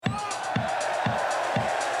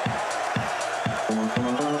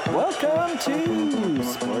to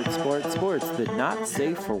Sports, the not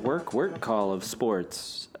safe for work call of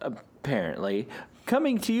sports, apparently.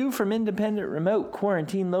 Coming to you from independent remote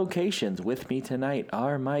quarantine locations. With me tonight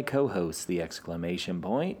are my co-hosts, the exclamation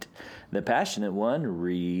point, the passionate one,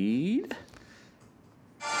 Reed.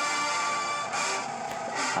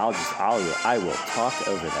 I will talk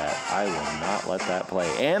over that. I will not let that play.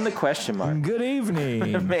 And the question mark. Good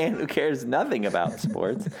evening. The man who cares nothing about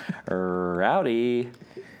sports, Rowdy.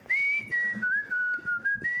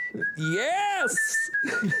 Yes.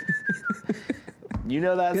 You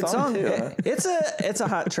know that Good song too, huh? It's a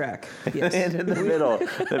hot track. Yes. And in the middle,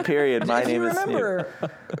 the period, my if name you is remember,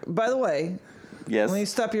 by the way, Yes. let me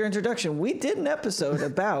stop your introduction. We did an episode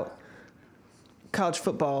about college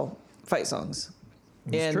football fight songs.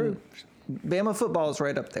 It's true. Bama football is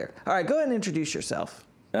right up there. All right, go ahead and introduce yourself.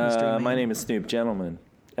 Mr. My Man. name is Snoop. Gentlemen,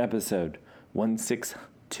 episode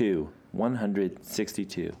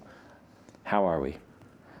 162. How are we?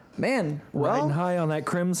 Man, Riding well, high on that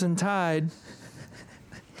Crimson Tide.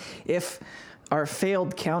 if our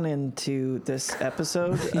failed count into this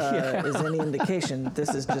episode is any indication, this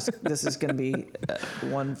is going to be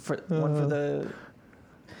one for the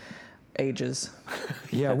ages.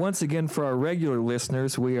 Yeah, once again, for our regular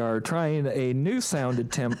listeners, we are trying a new sound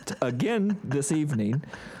attempt again this evening.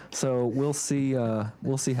 So we'll see how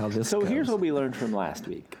this So goes. here's what we learned from last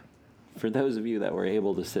week. For those of you that were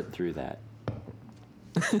able to sit through that,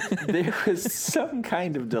 there was some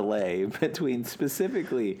kind of delay between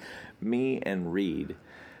specifically me and Reed,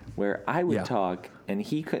 where I would talk and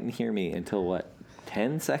he couldn't hear me until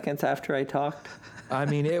 10 seconds after I talked? I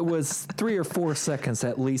mean, it was 3 or 4 seconds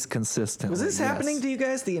at least consistently. Was this happening to you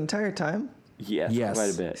guys the entire time? Yes, Yes.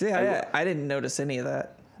 quite a bit. See, I didn't notice any of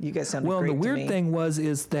that. You guys sounded Well, great the weird to me. thing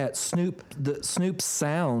is that Snoop's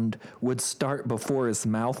sound would start before his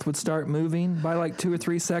mouth would start moving by like 2 or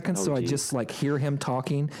 3 seconds. Oh, so I geez. just like hear him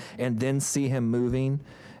talking and then see him moving,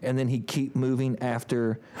 and then he'd keep moving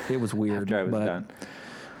after. It was weird. After I was but done.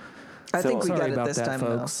 I think we sorry got it about this that, time,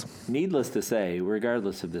 folks. Needless to say,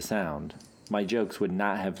 regardless of the sound, my jokes would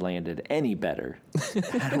not have landed any better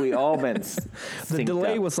had we all been The synced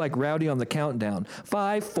delay up. was like Rowdy on the countdown.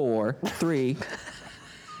 5, 4, 3,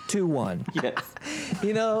 2, 1. Yes.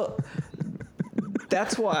 You know,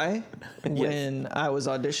 that's why when I was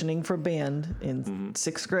auditioning for band in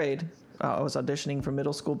sixth grade, I was auditioning for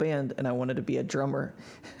middle school band, and I wanted to be a drummer.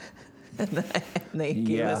 and they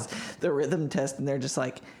gave us the rhythm test, and they're just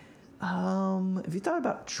like, have you thought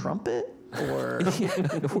about trumpet? Or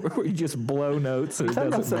Where you just blow notes and it Talk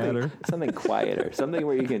about doesn't matter. something quieter, something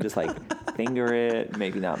where you can just like finger it,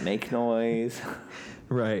 maybe not make noise.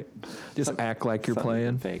 Right. Just act like you're Something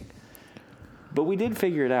playing. fake. But we did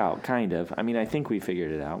figure it out, kind of. I mean, I think we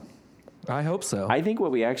figured it out. I hope so. I think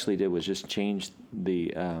what we actually did was just change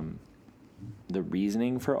the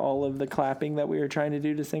reasoning for all of the clapping that we were trying to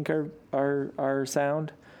do to sync our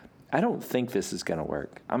sound. I don't think this is going to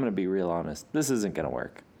work. I'm going to be real honest. This isn't going to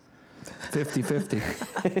work.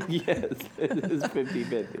 50-50. Yes, it is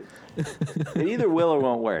 50-50. It either will or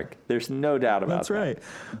won't work. There's no doubt about That's that. right.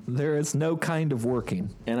 There is no kind of working.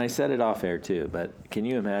 And I said it off air too, but can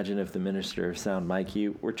you imagine if the Minister of Sound, Mike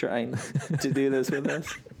Hugh, were trying to do this with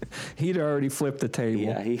us? He'd already flipped the table.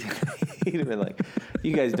 Yeah, he'd have been like,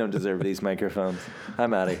 you guys don't deserve these microphones.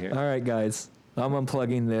 I'm out of here. All right, guys. I'm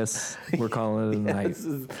unplugging this. We're calling it a night. This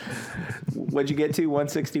is, what'd you get to,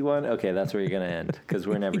 161? Okay, that's where you're going to end, because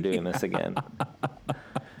we're never doing this again.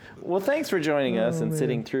 Well, thanks for joining us and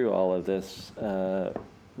sitting through all of this,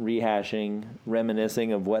 rehashing,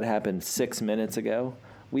 reminiscing of what happened 6 minutes ago.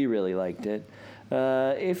 We really liked it.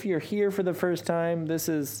 If you're here for the first time, this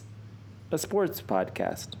is a sports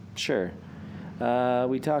podcast. Sure.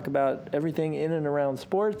 We talk about everything in and around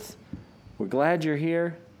sports. We're glad you're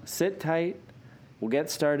here. Sit tight. We'll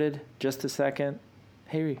get started. Just a second.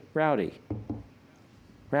 Hey, Rowdy.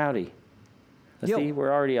 Yo. See,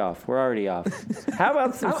 we're already off. How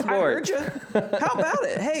about some I heard sports? you. How about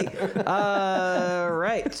it? Hey,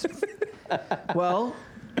 right. Well,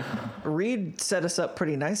 Reed set us up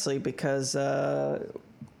pretty nicely because I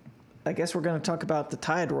guess we're going to talk about the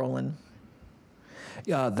Tide rolling.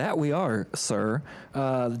 That we are, sir.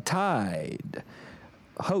 The Tide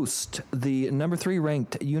host the number 3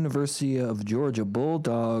 ranked University of Georgia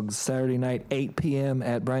Bulldogs Saturday night, 8 p.m.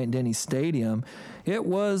 at Bryant-Denny Stadium. It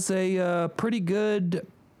was a pretty good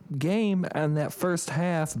game in that first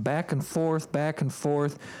half, back and forth.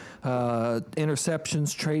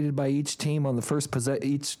 Interceptions traded by each team on the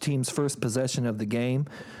each team's first possession of the game.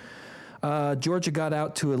 Georgia got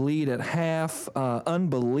out to a lead at half.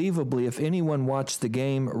 Unbelievably, if anyone watched the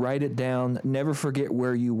game, write it down. Never forget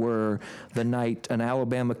where you were the night an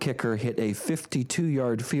Alabama kicker hit a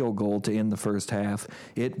 52-yard field goal to end the first half.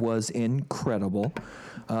 It was incredible.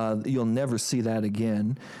 You'll never see that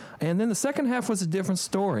again. And then the second half was a different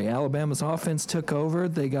story. Alabama's offense took over.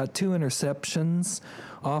 They got 2 interceptions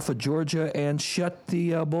off of Georgia and shut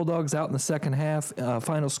the Bulldogs out in the second half.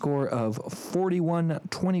 Final score of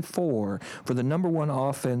 41-24 for the number 1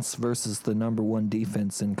 offense versus the number 1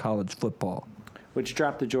 defense in college football. Which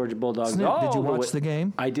dropped the Georgia Bulldogs. Snip, did you watch the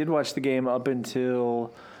game? I did watch the game up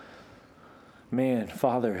until,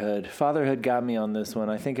 fatherhood. Fatherhood got me on this one.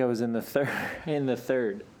 I think I was in the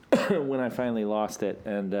third when I finally lost it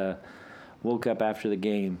and woke up after the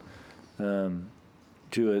game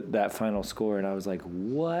to that final score, and I was like,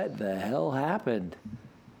 what the hell happened?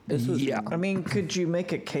 I mean, could you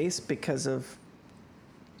make a case because of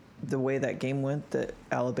the way that game went that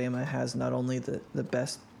Alabama has not only the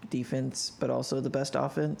best defense but also the best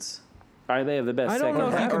offense? They have the best I don't know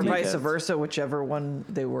if second you half Or can defense. vice versa, whichever one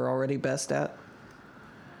they were already best at?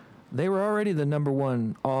 They were already the number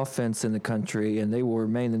 1 offense in the country, and they will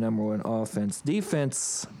remain the number 1 offense.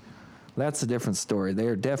 Defense, that's a different story. They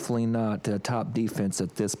are definitely not a top defense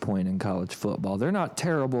at this point in college football. They're not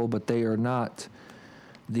terrible, but they are not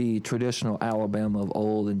the traditional Alabama of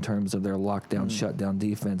old in terms of their lockdown, shutdown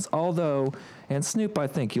defense. Although, and Snoop, I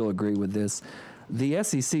think you'll agree with this, the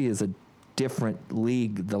SEC is a different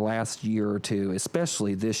league the last year or two,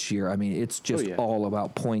 especially this year. I mean, it's just all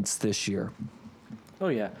about points this year. Oh,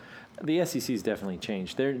 yeah. The SEC's definitely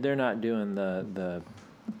changed. They're not doing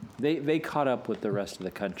they caught up with the rest of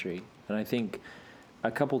the country. And I think a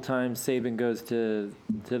couple times Saban goes to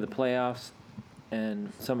the playoffs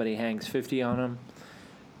and somebody hangs 50 on him.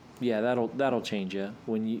 Yeah, that'll change you.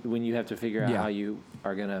 When you have to figure out how you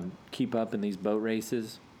are going to keep up in these boat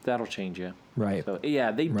races, that'll change you. Right. So,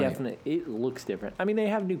 yeah, definitely, it looks different. I mean, they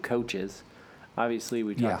have new coaches. Obviously,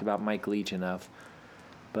 we talked about Mike Leach enough.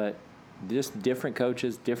 But just different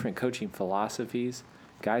coaches, different coaching philosophies,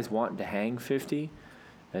 guys wanting to hang 50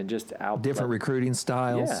 and just out. Different recruiting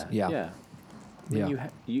styles. Yeah.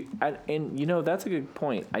 And that's a good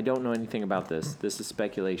point. I don't know anything about this. This is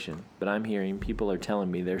speculation, but I'm hearing people are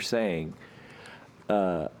telling me they're saying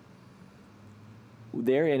they're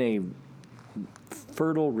in a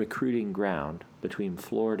fertile recruiting ground between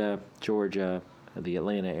Florida, Georgia, the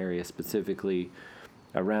Atlanta area specifically,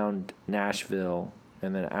 around Nashville,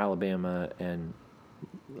 and then Alabama and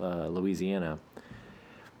Louisiana,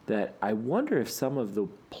 that I wonder if some of the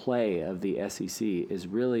play of the SEC is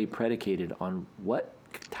really predicated on what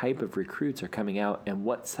type of recruits are coming out and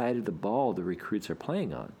what side of the ball the recruits are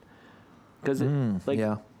playing on. Because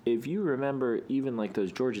if you remember even like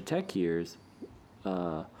those Georgia Tech years,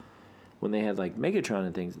 when they had like Megatron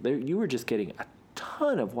and things, you were just getting a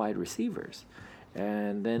ton of wide receivers.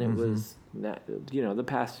 And then it was, the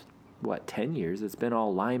past, 10 years, it's been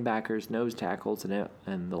all linebackers, nose tackles,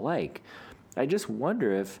 and the like. I just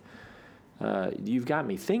wonder if, you've got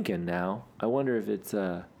me thinking now, I wonder if it's,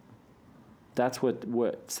 that's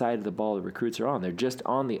what side of the ball the recruits are on. They're just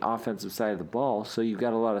on the offensive side of the ball, so you've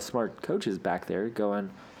got a lot of smart coaches back there going,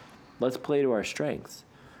 let's play to our strengths.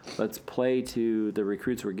 Let's play to the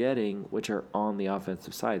recruits we're getting, which are on the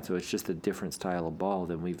offensive side. So it's just a different style of ball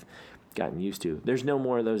than we've gotten used to. There's no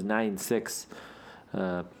more of those 9-6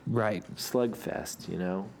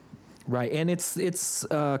 slugfest, Right, and it's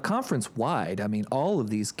conference wide. I mean, all of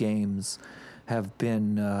these games have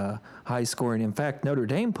been high scoring. In fact, Notre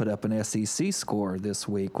Dame put up an SEC score this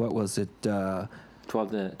week. What was it? 12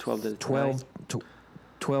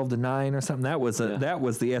 to 9 or something. That was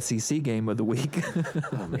the SEC game of the week.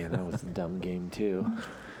 Oh man, that was a dumb game too.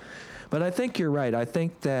 But I think you're right. I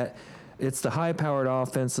think that it's the high-powered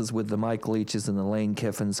offenses with the Mike Leaches and the Lane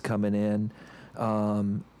Kiffins coming in,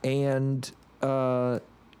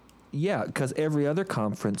 because every other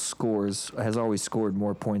conference has always scored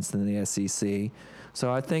more points than the SEC.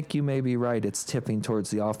 So I think you may be right. It's tipping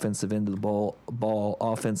towards the offensive end of the ball,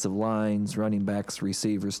 offensive lines, running backs,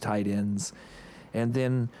 receivers, tight ends. And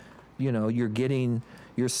then,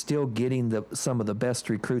 you're still getting some of the best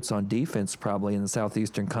recruits on defense probably in the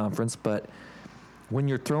Southeastern Conference. But when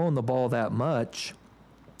you're throwing the ball that much,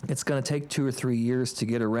 it's going to take 2 or 3 years to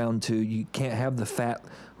get around to. You can't have the fat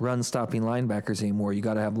run-stopping linebackers anymore. You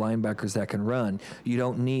got to have linebackers that can run. You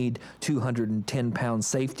don't need 210-pound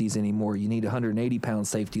safeties anymore. You need a 180-pound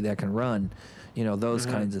safety that can run. those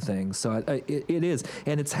kinds of things. So it is,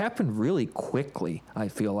 and it's happened really quickly. I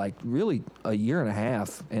feel like really a year and a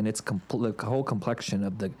half, and it's the whole complexion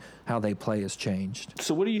of how they play has changed.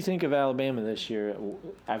 So what do you think of Alabama this year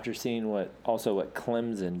after seeing what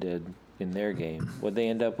Clemson did in their game? What they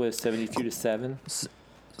end up with, 72-7?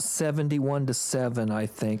 71-7, I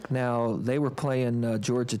think. Now they were playing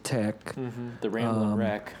Georgia Tech. The Ramblin'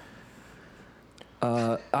 Wreck.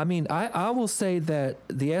 I will say that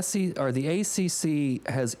the ACC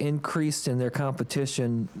has increased in their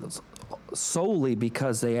competition solely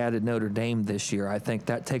because they added Notre Dame this year. I think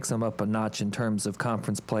that takes them up a notch in terms of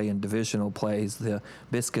conference play and divisional plays, the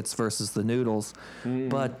biscuits versus the noodles.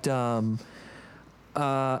 But I'm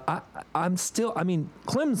still.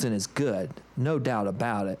 Clemson is good, no doubt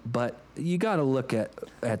about it. But you got to look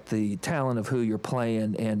at the talent of who you're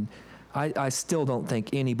playing, and I still don't think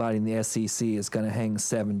anybody in the SEC is going to hang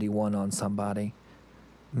 71 on somebody.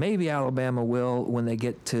 Maybe Alabama will when they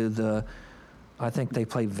get to the. I think they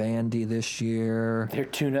play Vandy this year. Their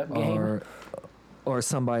tune-up game, or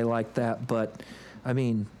somebody like that. But I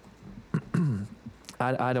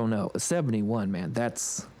don't know. 71, man.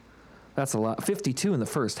 That's a lot. 52 in the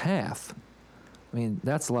first half.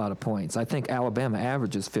 That's a lot of points. I think Alabama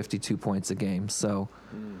averages 52 points a game. So,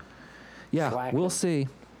 yeah, Slacking. We'll see.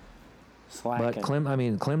 But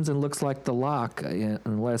Clemson looks like the lock,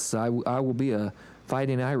 unless I will be a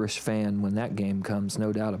Fighting Irish fan when that game comes,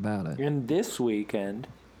 no doubt about it. And this weekend,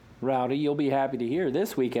 Rowdy, you'll be happy to hear,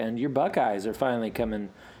 this weekend, your Buckeyes are finally coming.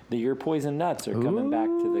 Your Poison Nuts are coming back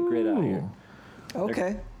to the grid out here.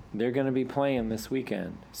 Okay. They're going to be playing this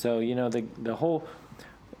weekend. So, the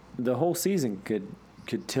whole season could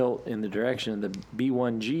tilt in the direction of the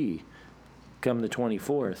B1G come the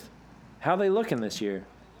 24th. How they looking this year?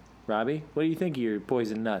 Robbie, what do you think of your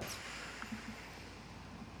Poison Nuts?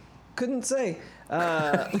 Couldn't say.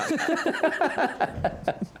 I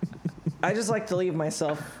just like to leave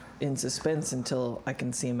myself in suspense until I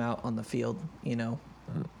can see him out on the field,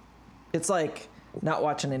 It's like not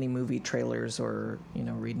watching any movie trailers or,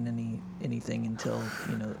 reading anything until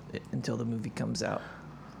the movie comes out.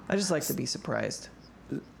 I just like to be surprised.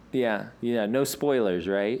 Yeah, no spoilers,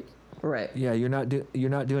 right? Right. Yeah, you're not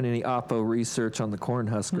doing any Oppo research on the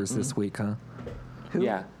Cornhuskers this week, huh? Who?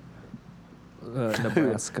 Yeah,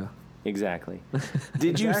 Nebraska. exactly.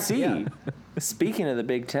 Did you see, speaking of the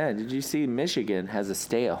Big Ten, did you see Michigan has a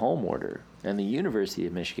stay-at-home order, and the University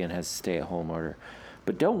of Michigan has a stay-at-home order?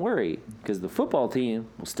 But don't worry, because the football team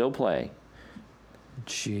will still play.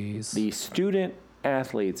 Jeez. The student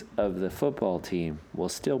athletes of the football team will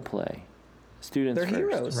still play. Students They're first.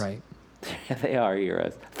 heroes. Right. They are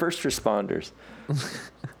heroes. First responders.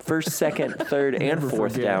 First, second, third, and Never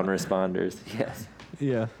fourth forget. down responders. Yes.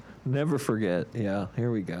 Yeah. Never forget. Yeah.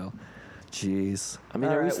 Here we go. Jeez.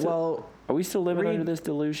 Are we still living under this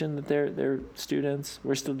delusion that they're students?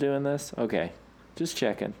 We're still doing this? Okay. Just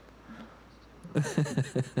checking.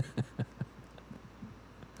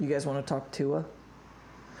 You guys want to talk Tua?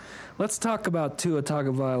 Let's talk about Tua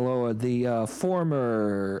Tagovailoa, the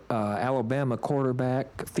former Alabama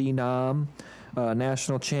quarterback, phenom,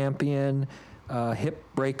 national champion, hip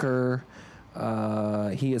breaker.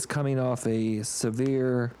 He is coming off a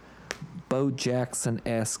severe Bo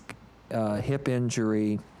Jackson-esque hip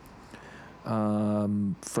injury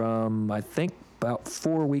from, I think, about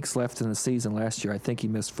 4 weeks left in the season last year. I think he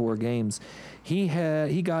missed 4 games. He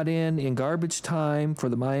got in garbage time for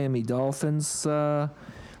the Miami Dolphins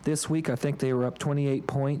this week. I think they were up 28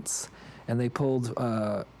 points, and they pulled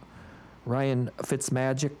Ryan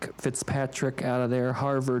Fitzpatrick out of there,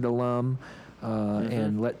 Harvard alum,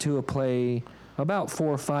 and let Tua play about 4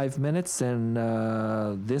 or 5 minutes. And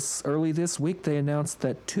early this week, they announced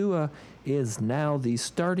that Tua is now the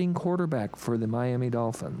starting quarterback for the Miami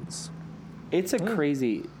Dolphins. It's a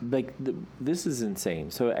crazy, this is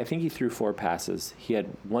insane. So I think he threw 4 passes. He had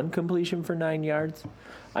 1 completion for 9 yards.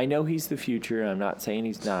 I know he's the future. I'm not saying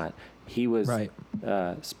he's not. He was, right.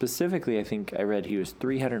 Specifically, I think I read he was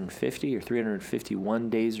 350 or 351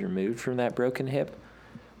 days removed from that broken hip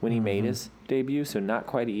when he made his debut, so not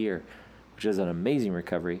quite a year, which is an amazing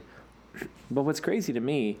recovery. But what's crazy to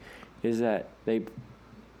me is that they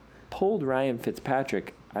pulled Ryan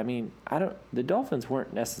Fitzpatrick. The Dolphins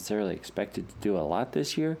weren't necessarily expected to do a lot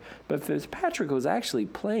this year, but Fitzpatrick was actually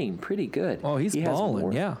playing pretty good. Oh, he's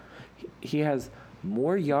balling, yeah. He has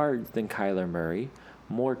more yards than Kyler Murray,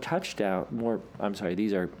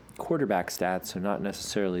 these are quarterback stats, so not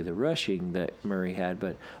necessarily the rushing that Murray had,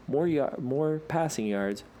 but more passing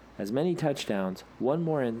yards, as many touchdowns, 1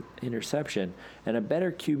 more interception, and a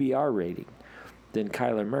better QBR rating than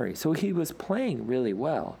Kyler Murray. So he was playing really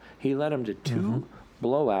well. He led him to 2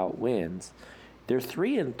 blowout wins, They're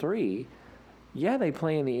 3-3. Yeah, they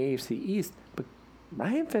play in the AFC East, but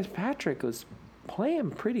Ryan Fitzpatrick was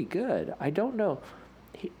playing pretty good. I don't know.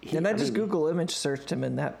 And I just Google image searched him,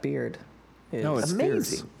 and that beard is it's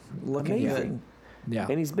amazing. looking Amazing. good. Yeah.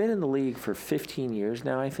 And he's been in the league for 15 years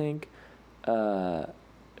now, I think. A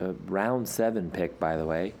round 7 pick, by the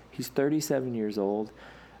way. He's 37 years old.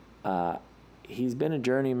 He's been a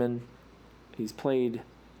journeyman. He's played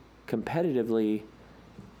competitively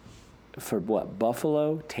for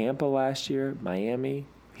Buffalo, Tampa last year, Miami.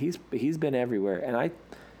 He's been everywhere, and I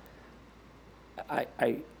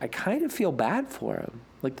kind of feel bad for him.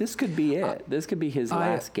 Like, this could be it. This could be his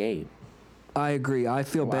last game. I agree. I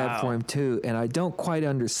feel bad Wow. for him too, and I don't quite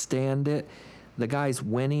understand it. The guy's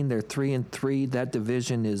winning. They're 3-3. That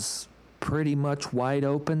division is pretty much wide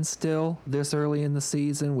open still this early in the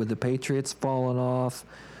season, with the Patriots falling off.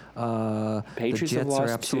 Patriots the have Jets are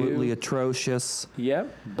lost absolutely 2. atrocious.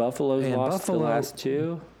 Yep. Buffalo's And lost the Buffalo- last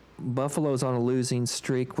 2. Buffalo's on a losing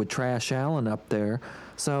streak with Trash Allen up there.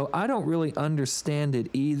 So I don't really understand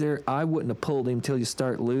it either. I wouldn't have pulled him till you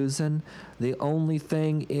start losing. The only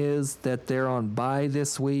thing is that they're on bye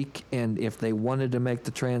this week, and if they wanted to make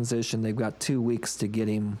the transition, they've got 2 weeks to get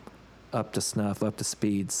him up to snuff, up to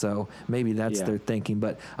speed. So maybe that's Yeah. their thinking.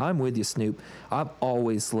 But I'm with you, Snoop. I've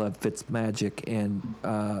always loved Fitzmagic, and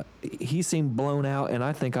he seemed blown out, and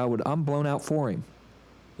I think I'm blown out for him.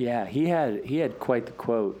 Yeah, he had quite the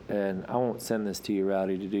quote, and I won't send this to you,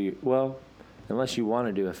 Rowdy, to do well, unless you want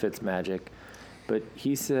to do a Fitzmagic. But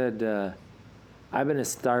he said, I've been a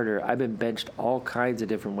starter. I've been benched all kinds of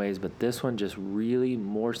different ways, but this one just really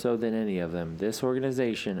more so than any of them. This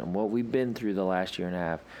organization and what we've been through the last year and a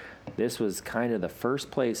half, this was kind of the first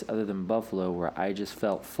place other than Buffalo where I just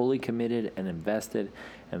felt fully committed and invested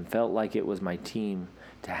and felt like it was my team.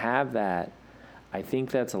 To have that, I think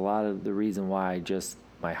that's a lot of the reason why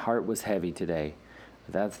my heart was heavy today.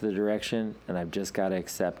 That's the direction, and I've just got to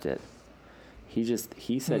accept it. He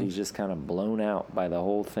said he's just kind of blown out by the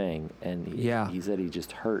whole thing, and he said he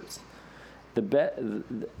just hurts.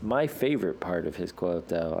 My favorite part of his quote,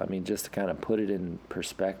 though, I mean, just to kind of put it in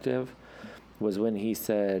perspective, was when he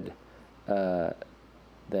said that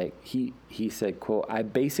he said, quote, I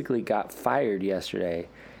basically got fired yesterday,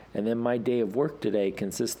 and then my day of work today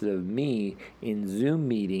consisted of me in Zoom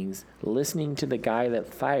meetings listening to the guy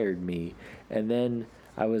that fired me, and then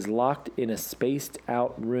I was locked in a spaced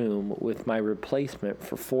out room with my replacement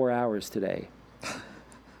for 4 hours today.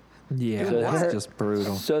 Yeah, So that's there- just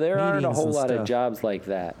brutal. So there aren't a Meetings whole and lot of stuff. jobs like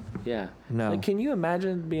that. Yeah. No. Like, can you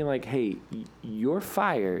imagine being like, hey, you're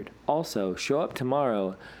fired. Also, show up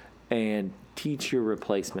tomorrow and teach your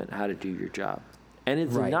replacement how to do your job. And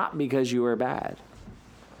it's Right. not because you were bad.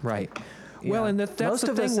 Right. Well, Yeah. and that's most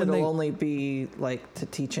the of thing us when it'll they. only be like to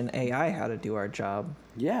teach an AI how to do our job.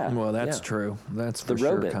 Yeah. Well, that's yeah. true. That's The for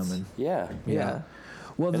sure robots. coming. Yeah. Yeah.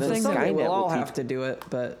 Well, the And then thing Someday that Skynet we'll all will have teach- to do it,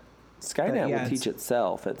 but Skynet yeah, will teach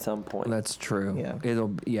itself at some point. that's true. Yeah. It'll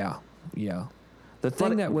The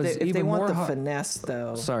thing that was if they even want more the hot. finesse,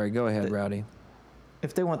 though, Sorry, go ahead, Rowdy.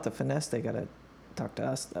 if they want the finesse, they gotta talk to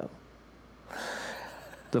us, though.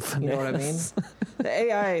 The You know what I mean? finesse. The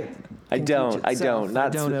AI. I can don't. teach I itself. don't.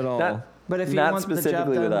 Not don't at all. Not, But if you not want the job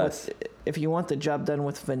specifically done with us. if you want the job done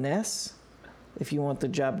with finesse, if you want the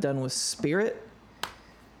job done with spirit,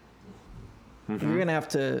 Mm-hmm.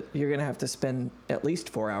 you're gonna have to spend at least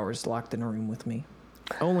 4 hours locked in a room with me.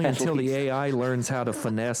 Only At until the least. AI learns how to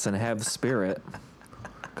finesse and have spirit,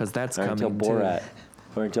 because that's Or coming until Borat.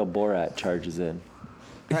 Or until Borat charges in.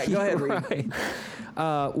 All right, go ahead, Reed.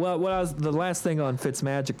 Right. Well, the last thing on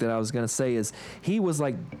Fitzmagic that I was going to say is he was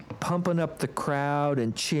like pumping up the crowd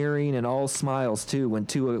and cheering and all smiles too when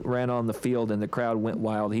Tua ran on the field and the crowd went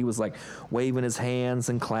wild. He was like waving his hands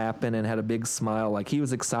and clapping and had a big smile, like he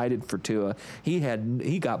was excited for Tua. He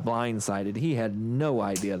got blindsided. He had no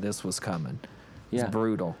idea this was coming. It's Yeah.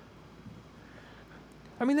 brutal.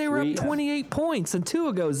 I mean, they were We- up 28 points and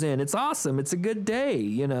Tua goes in. It's awesome. It's a good day,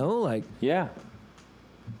 like. Yeah.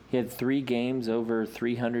 He had 3 games over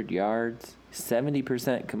 300 yards,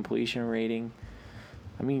 70% completion rating.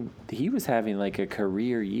 I mean, he was having like a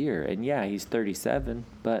career year. And yeah, he's 37,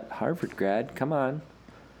 but Harvard grad, come on.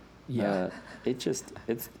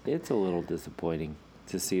 It's a little disappointing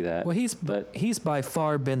to see that. Well, he's by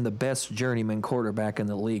far been the best journeyman quarterback in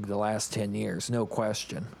the league the last 10 years, no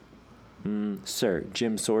question. Sir,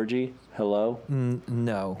 Jim Sorgi, hello?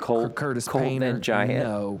 No. Colt, Curtis Colt Painter, Van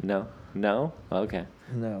Giant? no. No? Okay.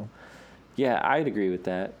 No. Yeah, I'd agree with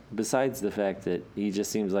that. Besides the fact that he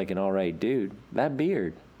just seems like an all right dude. That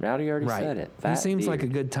beard, Rowdy already Right. said it. He That seems like a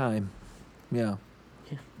beard. good time. Yeah.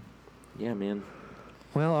 Yeah, man.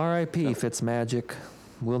 Well, R.I.P. Fitzmagic.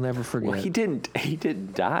 We'll never forget. Well, he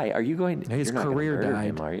didn't die. Are you going? His you're not gonna career murder died.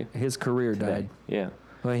 him, are you? His career Today? died. Yeah.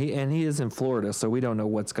 Well, he is in Florida, so we don't know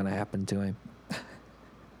what's going to happen to him.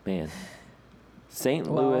 Man. St.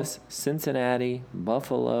 Well- Louis, Cincinnati,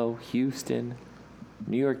 Buffalo, Houston,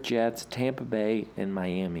 New York Jets, Tampa Bay, and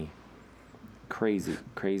Miami. Crazy.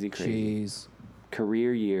 Jeez.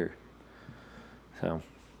 Career year. So,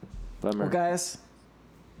 bummer. Well, guys,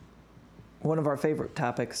 one of our favorite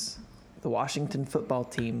topics, the Washington football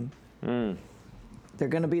team. They're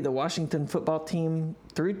going to be the Washington football team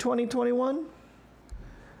through 2021?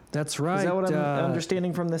 That's right. Is that what I'm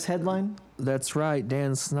understanding from this headline? That's right.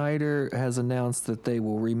 Dan Snyder has announced that they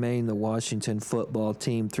will remain the Washington football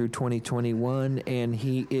team through 2021, and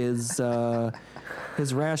he is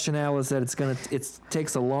his rationale is that it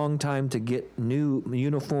takes a long time to get new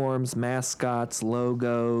uniforms, mascots,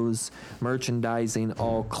 logos, merchandising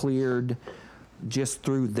all cleared just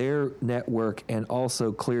through their network and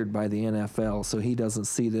also cleared by the NFL. So he doesn't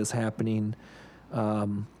see this happening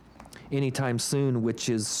anytime soon, which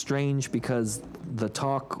is strange because the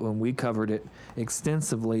talk, when we covered it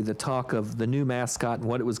extensively, the talk of the new mascot and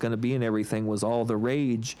what it was going to be and everything was all the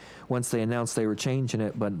rage once they announced they were changing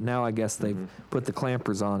it. But now I guess they've put the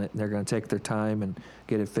clampers on it and they're going to take their time and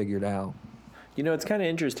get it figured out. You know, it's kind of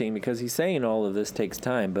interesting because he's saying all of this takes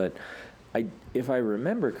time, but if I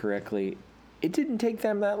remember correctly, it didn't take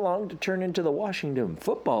them that long to turn into the Washington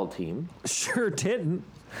football team. Sure didn't.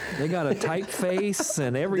 They got a typeface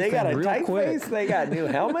and everything They got a real quick. typeface. They got new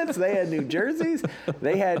helmets. They had new jerseys.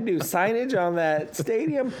 They had new signage on that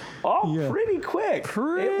stadium. All Yeah. pretty quick.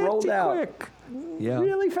 Pretty it rolled out quick. Yeah.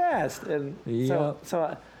 really fast. And Yeah.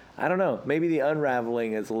 so I don't know. Maybe the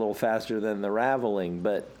unraveling is a little faster than the raveling,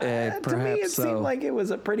 but to me perhaps it so. seemed like it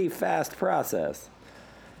was a pretty fast process.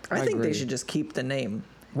 I think agree. they should just keep the name.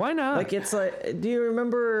 Why not? Like, it's like, do you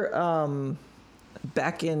remember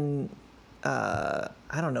back in, I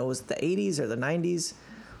don't know, was it the 80s or the 90s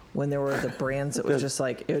when there were the brands that was just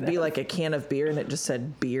like, it would be like a can of beer and it just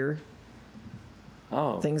said beer,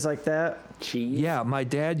 Oh, things like that. cheese. Yeah, my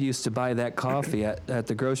dad used to buy that coffee at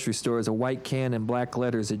the grocery store as a white can in black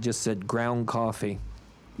letters. It just said ground coffee.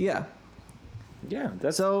 Yeah. Yeah,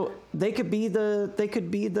 that's So they could be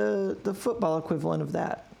the football equivalent of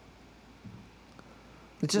that.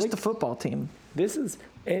 It's just Like- the football team. This is,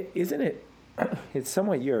 isn't it? It's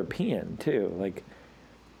somewhat European too. Like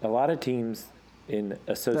a lot of teams in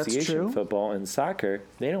association true. football and soccer,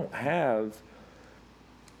 they don't have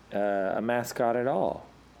a mascot at all.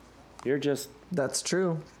 You're just, That's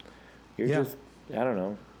true. I don't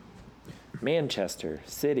know, Manchester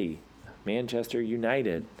City, Manchester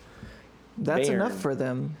United. That's Bayern. enough for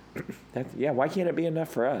them. Why can't it be enough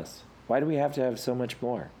for us? Why do we have to have so much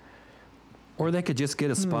more? Or they could just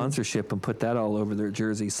get a sponsorship and put that all over their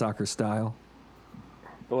jersey, soccer style.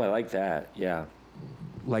 Oh, I like that. Yeah,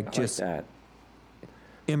 Like I just like that.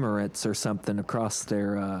 Emirates or something across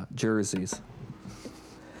their jerseys.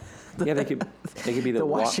 Yeah, they could be The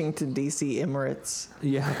Washington, D.C. Emirates.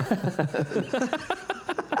 Yeah.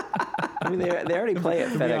 I mean, they already play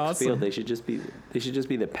at be FedEx awesome. Field. They should just be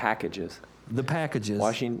the packages. The packages.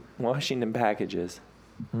 Washington packages.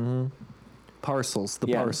 Parcels. The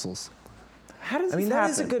Yeah. parcels. How does I mean, this that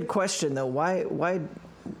happen? is a good question, though. Why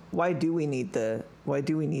do we need the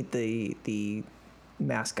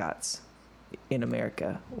mascots in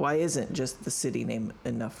America? Why isn't just the city name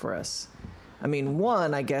enough for us? I mean,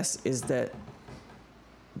 one, I guess, is that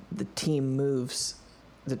the team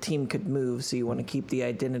could move, so you want to keep the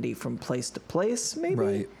identity from place to place, maybe.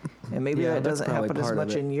 Right. And maybe Yeah, that that's doesn't probably happen as part of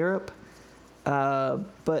much it. in Europe.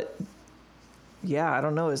 But yeah, I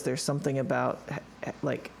don't know. Is there something about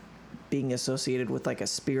like being associated with like a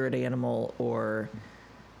spirit animal or,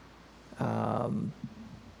 I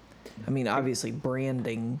mean, obviously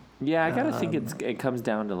branding. Yeah, I gotta think it comes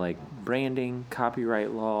down to like branding,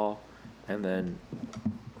 copyright law, and then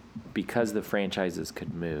because the franchises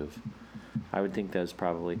could move, I would think those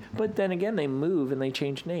probably. But then again, they move and they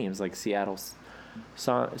change names. Like Seattle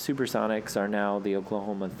Supersonics are now the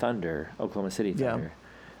Oklahoma City Yeah. Thunder.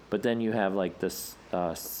 But then you have like this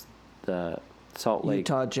the Salt Lake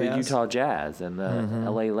Utah Jazz. the Utah Jazz and the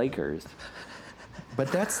LA Lakers. But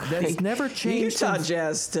that's never changed. Utah since-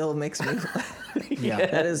 Jazz still makes me. Yeah.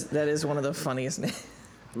 that is one of the funniest names.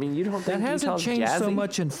 I mean, you don't That think hasn't Utah's changed so jazzy?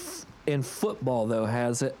 much in football, though,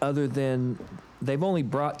 has it? Other than they've only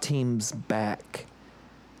brought teams back.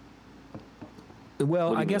 Well,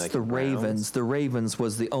 What do I you mean, guess like the the Browns? Ravens. The Ravens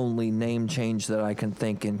was the only name change that I can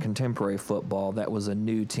think in contemporary football. That was a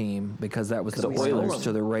new team because that was the we stole Oilers them.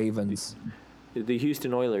 to the Ravens. The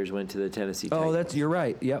Houston Oilers went to the Tennessee Oh, Titans. you're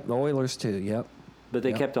right. Yep, the Oilers too. Yep, But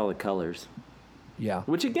they yeah. kept all the colors. Yeah.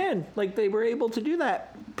 Which again, like they were able to do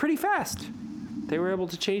that pretty fast. They were able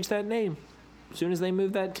to change that name. As soon as they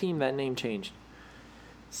moved that team, that name changed.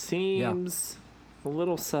 Seems a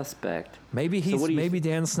little suspect. Maybe So what do you maybe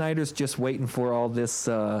Dan Snyder's just waiting for all this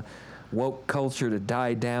woke culture to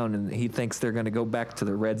die down, and he thinks they're going to go back to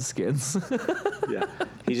the Redskins. Yeah.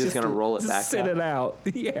 He's just going to roll it just back sit out. it out.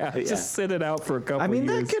 Yeah, Yeah. just sit it out for a couple I mean,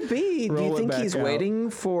 years. that could be. Do Roll you it think back he's out. waiting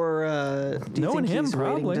for? Do you Knowing think him, he's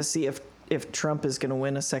waiting probably. to see if Trump is going to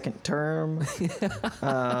win a second term?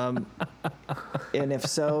 And if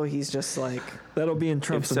so, he's just like, That'll be in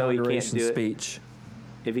Trump's so, he can't inauguration do it. speech.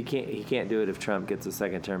 If he can't do it if Trump gets a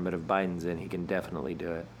second term, but if Biden's in, he can definitely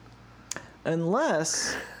do it.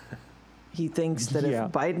 unless he thinks that Yeah.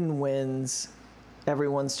 if Biden wins,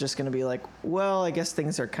 everyone's just going to be like, well, I guess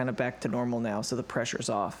things are kind of back to normal now, so the pressure's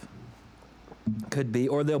off. Could be,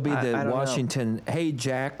 or there'll be I the don't know. Washington, hey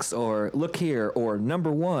Jacks, or look here, or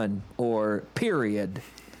number one, or period.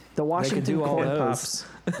 The Washington do all corn those.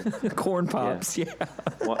 pops. Corn pops, yeah.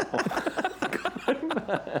 What-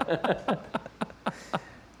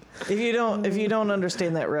 If you don't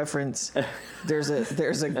understand that reference, there's a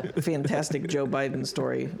fantastic Joe Biden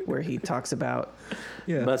story where he talks about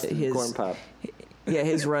Yeah. Busted his- corn pop.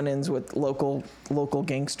 his run-ins with local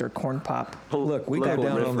gangster corn pop Look, we got Local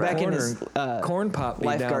down on the back in corner. his Corn pop me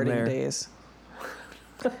down lifeguarding there. days.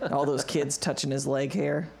 All those kids touching his leg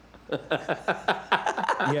hair.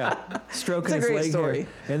 Yeah, stroking It's a his great leg story. hair.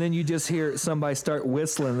 And then you just hear somebody start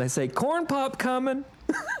whistling. They say, corn pop coming.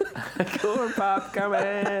 Corn pop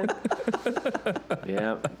coming.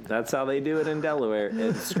 Yeah, that's how they do it in Delaware.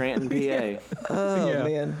 It's Scranton, PA. Oh Yeah.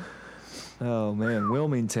 man. Oh, man,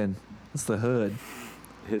 Wilmington. It's the hood.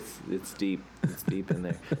 It's deep. It's deep in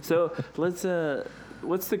there. So let's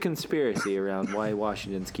what's the conspiracy around why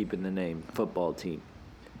Washington's keeping the name football team?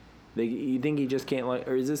 You think he just can't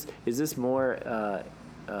or is this more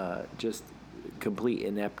just complete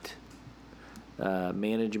inept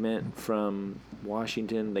management from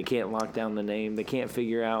Washington? They can't lock down the name. They can't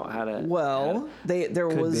figure out how to. Well, there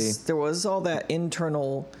Could was all that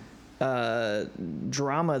internal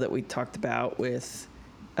drama that we talked about with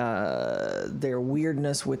their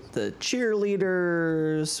weirdness with the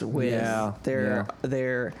cheerleaders, with Yeah,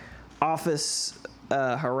 their office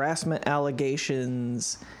harassment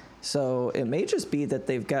allegations. So it may just be that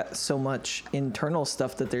they've got so much internal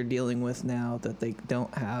stuff that they're dealing with now that they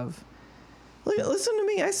don't have. Listen to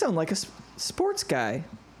me. I sound like a sports guy.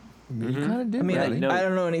 You kind of do, I mean, buddy. no. I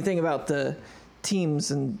don't know anything about the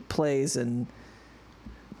teams and plays and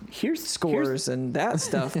Here's scores and that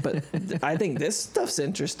stuff, but I think this stuff's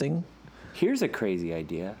interesting. Here's a crazy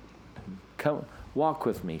idea. Come walk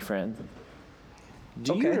with me, friend.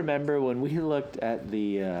 Do you Okay. remember when we looked at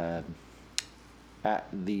the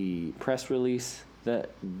press release that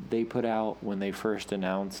they put out when they first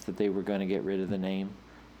announced that they were going to get rid of the name?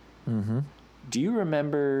 Mm-hmm. Do you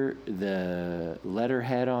remember the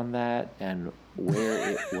letterhead on that and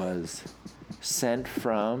where it was sent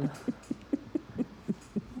from?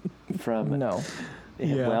 No.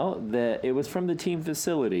 Yeah. Well, it was from the team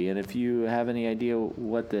facility, and if you have any idea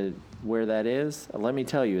where that is, let me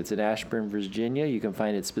tell you, it's in Ashburn, Virginia. You can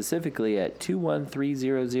find it specifically at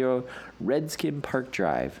 21300 Redskin Park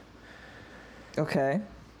Drive. Okay.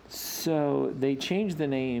 So they changed the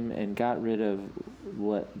name and got rid of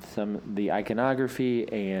the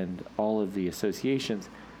iconography and all of the associations,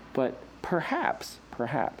 but perhaps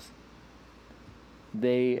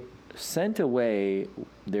they sent away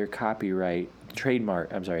their their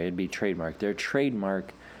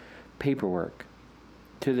trademark paperwork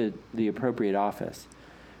to the appropriate office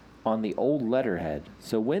on the old letterhead.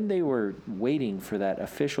 So when they were waiting for that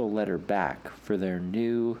official letter back for their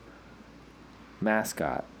new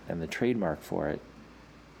mascot and the trademark for it,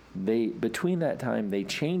 between that time they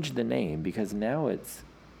changed the name because now it's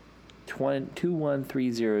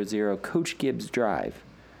 21300 Coach Gibbs Drive.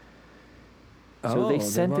 So they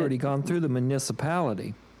sent they've already it. gone through the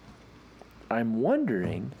municipality.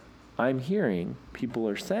 I'm hearing people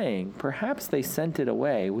are saying perhaps they sent it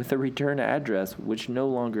away with a return address which no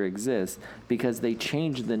longer exists because they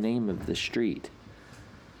changed the name of the street.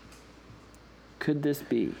 Could this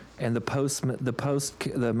be? And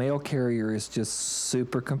the mail carrier is just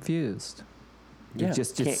super confused. Yeah, It's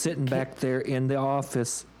just can't- sitting can't- back there in the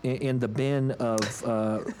office in the bin of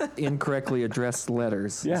incorrectly addressed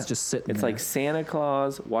letters. Yeah. It's just sitting It's there. like Santa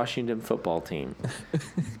Claus, Washington football team,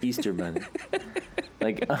 Easter Bunny.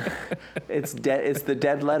 Like it's dead. It's the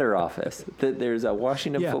dead letter office. There's a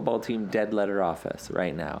Washington Yeah. football team dead letter office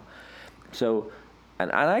right now. So,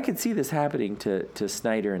 and I could see this happening to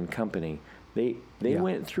Snyder and company. They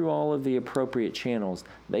went through all of the appropriate channels.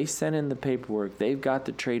 They sent in the paperwork. They've got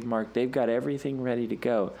the trademark. They've got everything ready to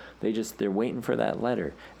go. They're waiting for that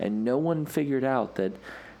letter. And no one figured out that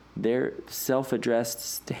their self-addressed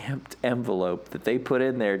stamped envelope that they put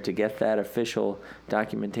in there to get that official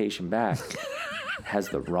documentation back has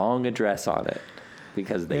the wrong address on it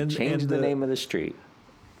because they changed the name of the street.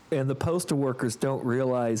 And the postal workers don't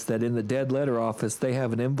realize that in the dead letter office, they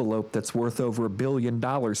have an envelope that's worth over $1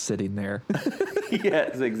 billion sitting there.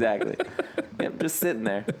 Yes, exactly. Yep, just sitting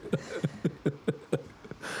there.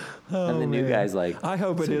 And the new guy's like, I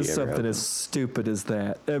hope it "So is you ever something open-" as stupid as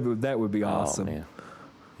that. That would be awesome. Oh, man.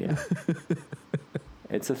 Yeah.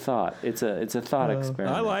 It's a thought. It's a thought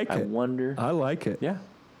experiment. I like it. I wonder. I like it. Yeah.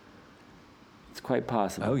 It's quite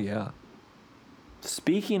possible. Oh, yeah.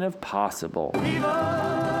 Speaking of possible.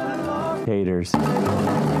 Haters.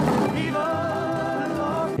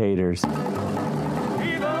 Haters.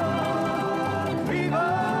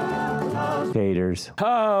 Taters.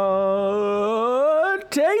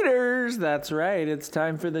 Taters. That's right. It's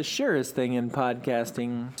time for the surest thing in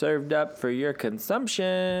podcasting. Served up for your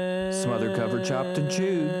consumption. Smothered, covered, chopped, and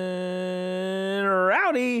chewed.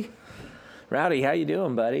 Rowdy. Rowdy, how you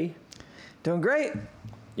doing, buddy? Doing great.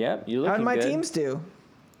 Yep, you looking How did my good. teams do?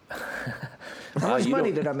 How much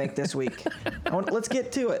money did I make this week? Let's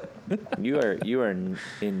get to it. You are in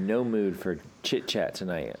no mood for chit chat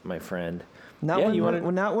tonight, my friend.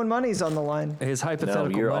 Not when money's on the line. His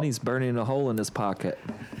hypothetical money's burning a hole in his pocket.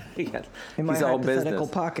 Yeah, In my he's all hypothetical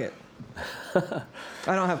business. pocket.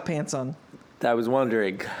 I don't have pants on. I was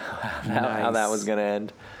wondering how that was going to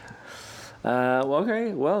end.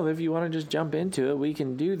 Okay. Well, if you want to just jump into it, we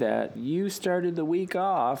can do that. You started the week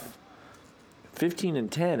off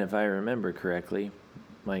 15-10, if I remember correctly.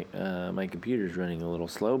 My computer's running a little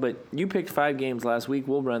slow, but you picked 5 games last week.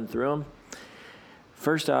 We'll run through them.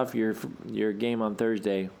 First off, your game on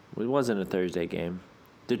Thursday. It wasn't a Thursday game.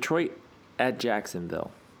 Detroit at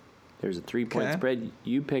Jacksonville. There's a 3-point spread.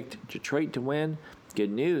 You picked Detroit to win. Good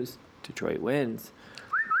news. Detroit wins.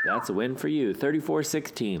 That's a win for you.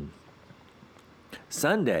 34-16.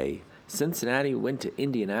 Sunday, Cincinnati went to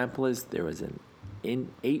Indianapolis. There was an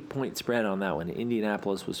 8-point spread on that one.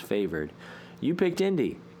 Indianapolis was favored. You picked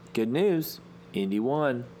Indy. Good news. Indy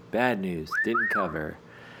won. Bad news. Didn't cover.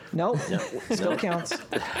 Nope. Still counts.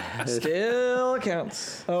 Still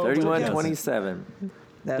counts. 31-27.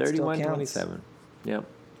 That still counts. 31-27. Yep.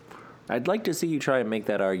 I'd like to see you try and make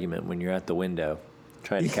that argument when you're at the window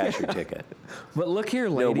trying to cash your ticket. But look here,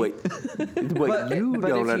 lady. No, wait. What you but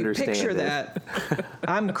don't if understand you picture is, that,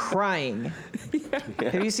 I'm crying. Yeah.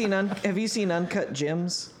 Have you seen Uncut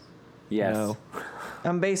Gems? Yes. No.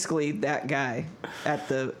 I'm basically that guy at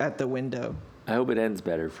the window. I hope it ends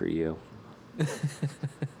better for you.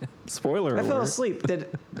 Spoiler I alert. fell asleep. Did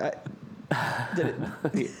it?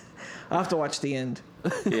 I'll have to watch the end.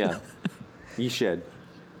 Yeah. You should.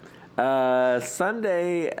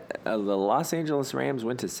 Sunday, the Los Angeles Rams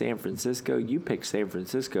went to San Francisco. You picked San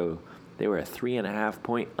Francisco. They were a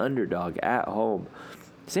 3.5-point underdog at home.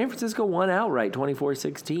 San Francisco won outright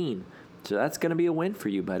 24-16. So that's going to be a win for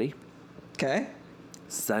you, buddy. Okay.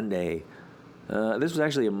 Sunday. This was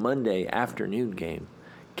actually a Monday afternoon game.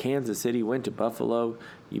 Kansas City went to Buffalo.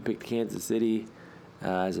 You picked Kansas City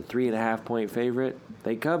as a 3.5-point favorite.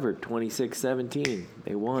 They covered 26-17.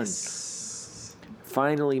 They won.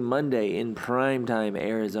 Finally, Monday in prime time,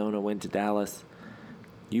 Arizona went to Dallas.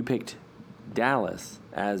 You picked Dallas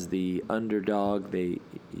as the underdog.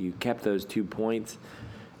 You kept those 2 points.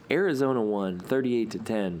 Arizona won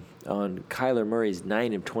 38-10 on Kyler Murray's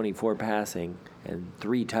 9 of 24 passing and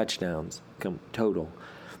 3 touchdowns total.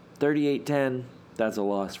 38-10, that's a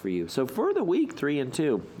loss for you. So for the week,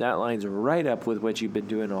 3-2, that line's right up with what you've been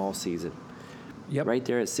doing all season. Yep. Right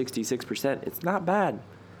there at 66%. It's not bad.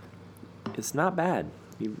 It's not bad.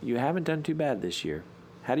 You haven't done too bad this year.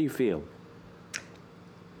 How do you feel?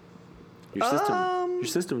 Your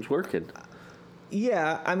system's working.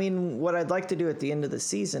 Yeah, I mean, what I'd like to do at the end of the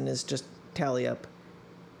season is just tally up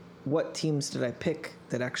what teams did I pick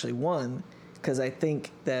that actually won, because I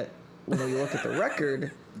think that when we look at the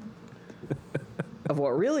record of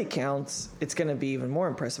what really counts, it's going to be even more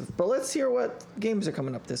impressive. But let's hear what games are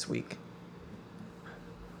coming up this week.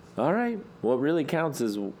 All right. What really counts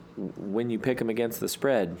is when you pick them against the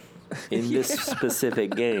spread in this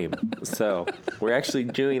specific game. So we're actually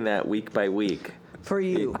doing that week by week. For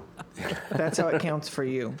you. That's how it counts for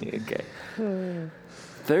you. Okay.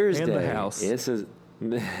 Thursday. In the house.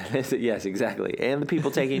 Yes, exactly. And the people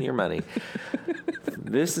taking your money.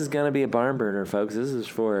 This is going to be a barn burner, folks. This is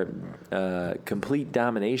for complete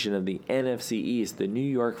domination of the NFC East. The New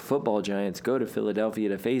York Football Giants go to Philadelphia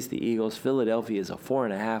to face the Eagles. Philadelphia is a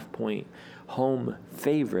 4.5-point home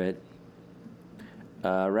favorite.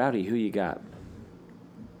 Rowdy, who you got?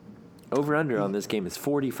 Over-under on this game is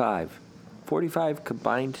 45. 45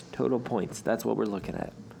 combined total points. That's what we're looking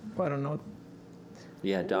at. Well, I don't know.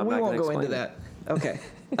 Yeah, Dom, We not won't gonna go into explain that.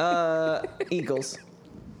 Okay. Eagles.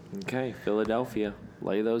 Okay, Philadelphia.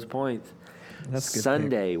 Lay those points. That's a good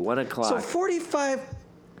Sunday, 1 o'clock. So 45.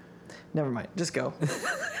 Never mind. Just go.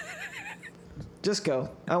 Just go.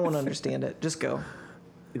 I won't understand it. Just go.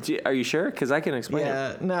 Are you sure? Because I can explain Yeah.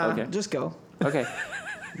 it. No. Okay. Just go. Okay.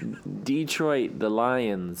 Detroit, the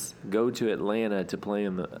Lions, go to Atlanta to play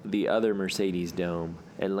in the other Mercedes Dome.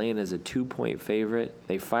 Atlanta's a 2-point favorite.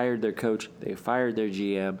 They fired their coach. They fired their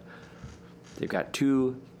GM. They've got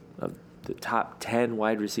 2 of the top 10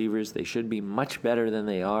 wide receivers. They should be much better than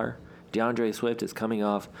they are. DeAndre Swift is coming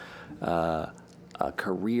off a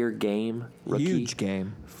career game. Rookie Huge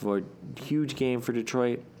game. Huge game for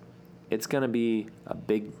Detroit. It's going to be a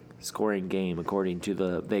big scoring game according to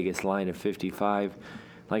the Vegas line of 55.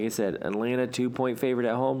 Like I said, Atlanta 2-point favorite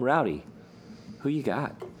at home. Rowdy, who you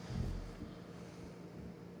got?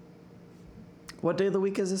 What day of the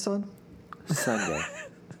week is this on? Sunday.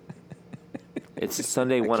 It's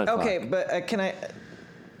Sunday, 1 o'clock. Okay, but can I?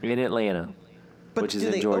 In Atlanta, But which is do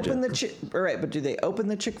in they Georgia. open the all right? But do they open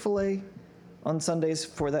the Chick-fil-A on Sundays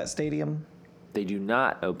for that stadium? They do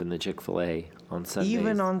not open the Chick-fil-A on Sundays.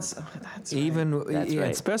 Even on that's right. Even That's right.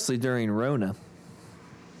 especially during Rona.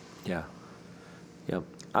 Yeah. Yep.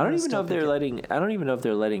 I don't even know if they're letting. I don't even know if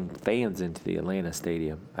they're letting fans into the Atlanta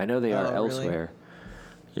stadium. I know they are Oh, really? elsewhere.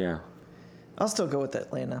 Yeah. I'll still go with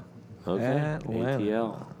Atlanta. Okay. Atlanta.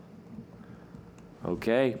 ATL.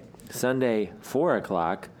 Okay. Sunday, 4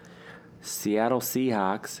 o'clock. Seattle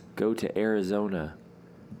Seahawks go to Arizona.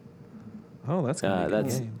 Oh, that's gonna be a good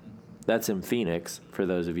That's game. that's in Phoenix. For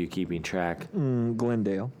those of you keeping track,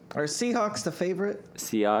 Glendale. Are Seahawks the favorite?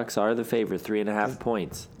 Seahawks are the favorite, 3.5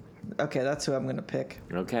 points. Okay, that's who I'm going to pick.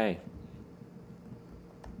 Okay.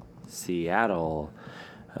 Seattle.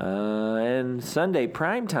 And Sunday,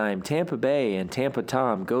 primetime, Tampa Bay and Tampa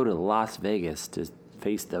Tom go to Las Vegas to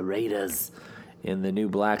face the Raiders in the new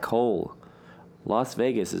black hole. Las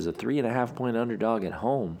Vegas is a 3.5-point underdog at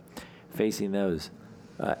home, facing those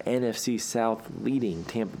NFC South leading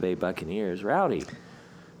Tampa Bay Buccaneers. Rowdy,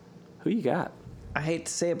 who you got? I hate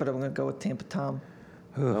to say it, but I'm going to go with Tampa Tom.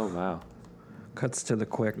 Oh, wow. Cuts to the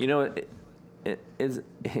quick. You know,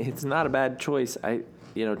 it's not a bad choice.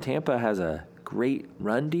 Tampa has a great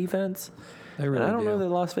run defense, They really and I don't do. know that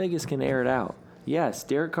Las Vegas can air it out. Yes,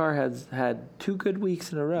 Derek Carr has had 2 good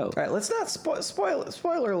weeks in a row. All right, let's not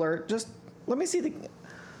spoiler alert. Just let me see the.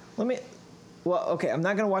 Well, okay, I'm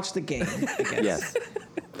not going to watch the game. I guess. Yes,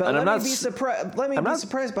 But And I'm let not me be s- surprised. Let me I'm be not-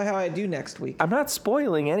 surprised by how I do next week. I'm not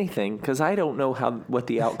spoiling anything because I don't know what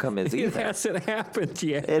the outcome is It either. hasn't happened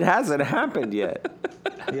yet. It hasn't happened yet.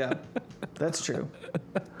 Yeah, that's true.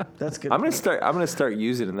 That's good. I'm gonna start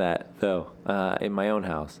using that though in my own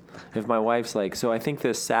house. If my wife's like, so I think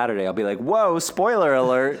this Saturday, I'll be like, whoa, spoiler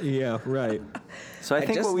alert. Yeah, right. So I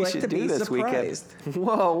think just what we like should to do be this surprised. weekend.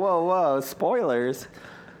 Whoa, spoilers.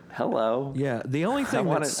 Hello. Yeah, the only thing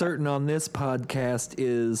wanna- that's certain on this podcast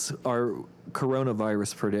is our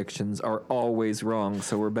coronavirus predictions are always wrong,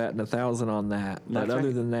 so we're batting 1,000 on that. But That's other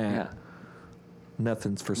right. than that, Yeah.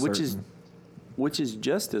 nothing's for Which certain. which is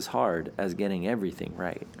just as hard as getting everything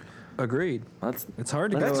right. Agreed. Let's, It's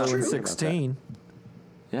hard to let's go not 0 forget about 16.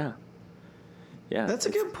 that. Yeah. Yeah. That's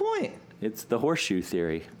a good point. It's the horseshoe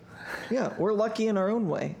theory. Yeah, we're lucky in our own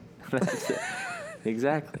way.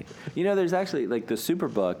 Exactly. There's actually like the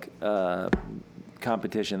Superbook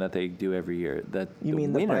competition that they do every year. That You the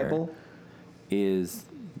mean the winner Bible? is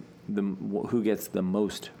who gets the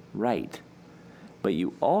most right. But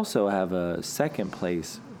you also have a second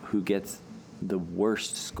place who gets the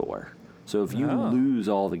worst score. So if you Oh. lose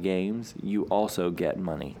all the games, you also get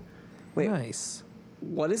money. Wait, Nice.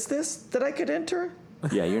 what is this that I could enter?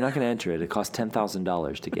 Yeah, you're not going to enter it. It costs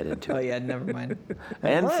 $10,000 to get into Oh it. yeah, never mind.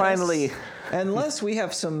 And finally, unless we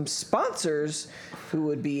have some sponsors who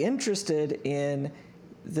would be interested in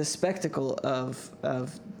the spectacle of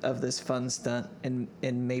this fun stunt and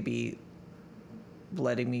maybe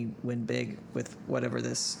letting me win big with whatever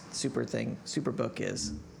this Superbook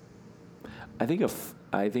is. I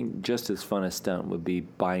think just as fun a stunt would be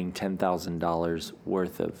buying $10,000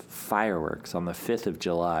 worth of fireworks on the 5th of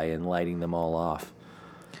July and lighting them all off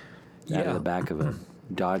out of Yeah. the back of a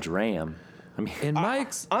Dodge Ram. I mean,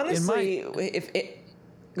 Honestly,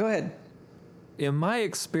 Go ahead. In my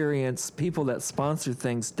experience, people that sponsor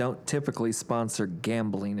things don't typically sponsor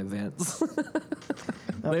gambling events.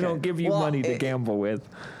 They don't give you money to gamble with.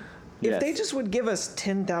 If they just would give us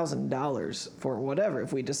 $10,000 for whatever,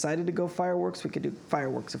 if we decided to go fireworks, we could do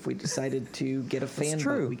fireworks. If we decided to get a fan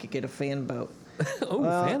boat, we could get a fan boat.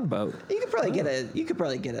 Fan boat. You could probably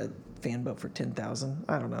get a fan boat for $10,000.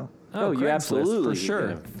 I don't know. Oh, you Craigslist, absolutely for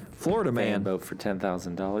sure. Florida fan man. boat for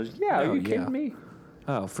 $10,000. Yeah, are you kidding me?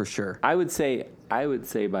 Oh, for sure. I would say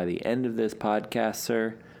by the end of this podcast,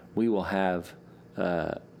 sir, we will have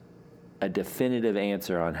a definitive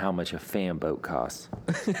answer on how much a fan boat costs,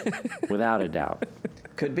 without a doubt.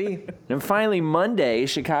 Could be. And finally, Monday,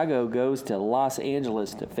 Chicago goes to Los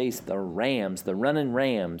Angeles to face the Rams, the running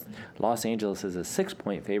Rams. Los Angeles is a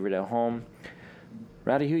 6-point favorite at home.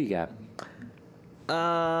 Rowdy, who you got?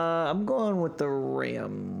 I'm going with the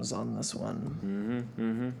Rams on this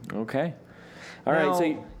one. Okay. All right,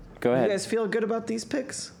 so go ahead. You guys feel good about these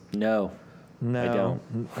picks? No, No, I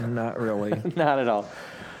don't. Not really. Not at all.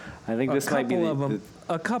 I think this might be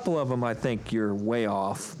A couple of them, I think you're way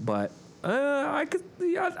off, but I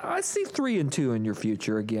see 3 and 2 in your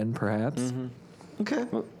future again, perhaps. Mm-hmm. Okay.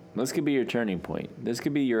 Well, this could be your turning point. This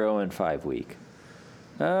could be your 0-5 week.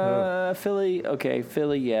 Philly, okay.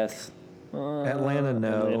 Philly, yes. Atlanta,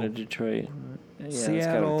 no. Atlanta, Detroit. Yeah, Seattle. It's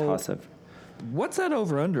kind of a toss-up. What's that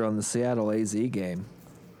over under on the Seattle AZ game?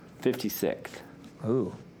 56.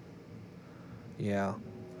 Ooh. Yeah.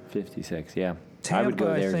 56, yeah. Tampa, I would go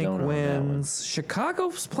with think, Arizona on that one. wins.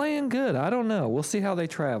 Chicago's playing good. I don't know. We'll see how they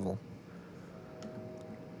travel.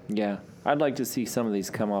 Yeah. I'd like to see some of these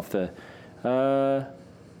come off the...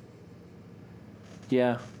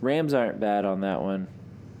 yeah, Rams aren't bad on that one.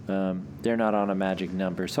 They're not on a magic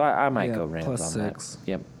number, so I might go Rams plus on 6. that.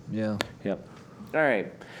 Yep. Yeah. Yep. All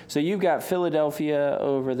right. So you've got Philadelphia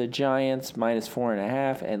over the Giants,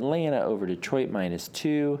 -4.5. Atlanta over Detroit,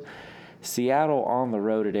 -2. Seattle on the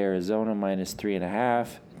road at Arizona,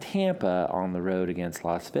 -3.5. Tampa on the road against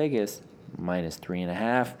Las Vegas,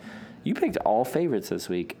 -3.5. You picked all favorites this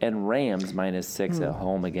week, and Rams -6 at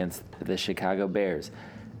home against the Chicago Bears.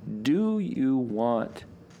 Do you want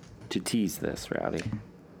to tease this, Rowdy?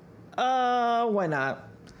 Why not?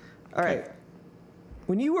 All right.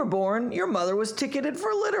 When you were born, your mother was ticketed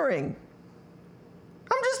for littering.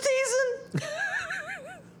 I'm just teasing.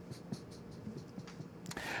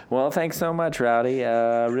 Well, thanks so much, Rowdy.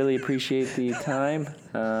 Really appreciate the time,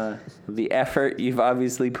 the effort you've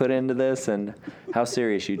obviously put into this, and how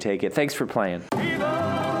serious you take it. Thanks for playing.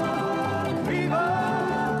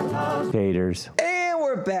 Gators. And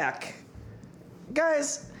we're back.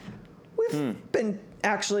 Guys, we've been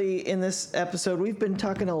actually in this episode, we've been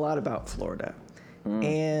talking a lot about Florida.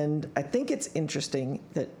 And I think it's interesting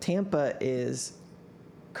that Tampa is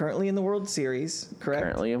currently in the World Series, correct?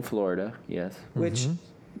 Currently in Florida, yes. Which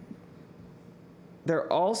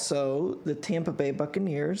they're also, the Tampa Bay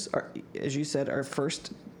Buccaneers, are, as you said, are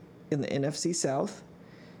first in the NFC South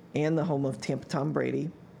and the home of Tampa Tom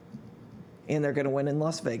Brady. And they're going to win in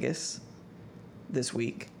Las Vegas this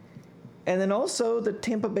week. And then also the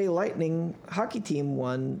Tampa Bay Lightning hockey team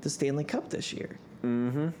won the Stanley Cup this year.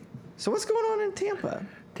 Mm-hmm. So what's going on in Tampa?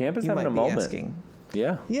 Tampa's You having might a be moment. asking.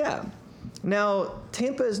 Yeah. Yeah. Now,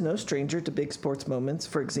 Tampa is no stranger to big sports moments.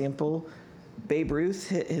 For example, Babe Ruth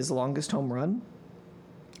hit his longest home run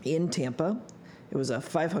in Tampa. It was a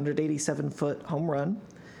 587-foot home run.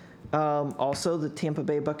 Also, the Tampa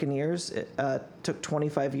Bay Buccaneers took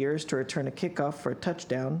 25 years to return a kickoff for a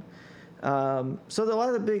touchdown. So there are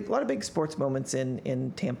a lot of big sports moments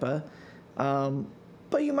in Tampa.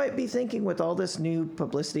 But you might be thinking, with all this new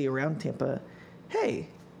publicity around Tampa, hey,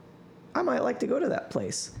 I might like to go to that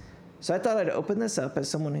place. So I thought I'd open this up as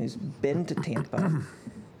someone who's been to Tampa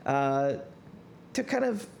to kind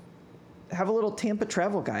of have a little Tampa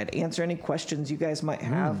travel guide, answer any questions you guys might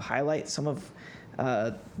have, highlight some of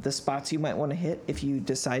the spots you might want to hit if you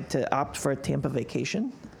decide to opt for a Tampa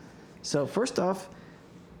vacation. So first off,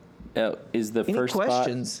 Is the any first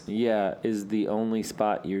questions? spot? Yeah. Is the only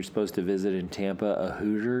spot you're supposed to visit in Tampa a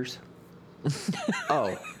Hooters?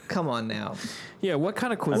 Oh, come on now. Yeah, what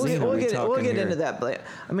kind of cuisine We'll are we get talking here? into that, but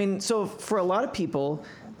I mean, so for a lot of people,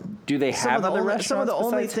 Do they have other some of restaurants the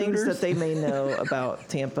only besides things Hooters? that they may know about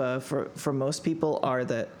Tampa for most people are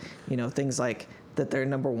that, things like that their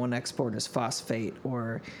number one export is phosphate,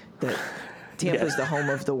 or that Tampa is the home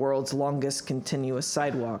of the world's longest continuous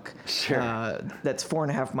sidewalk. Sure. That's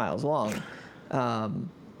 4.5 miles long.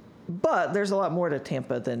 But there's a lot more to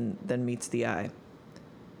Tampa than meets the eye.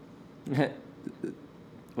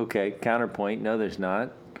 Okay, counterpoint. No, there's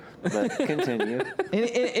not. But continue.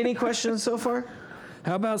 Any questions so far?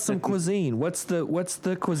 How about some cuisine? What's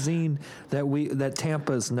the cuisine that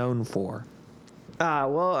Tampa is known for?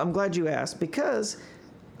 Well, I'm glad you asked, because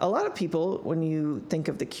a lot of people, when you think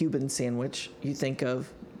of the Cuban sandwich, you think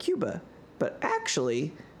of Cuba. But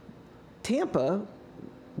actually, Tampa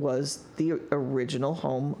was the original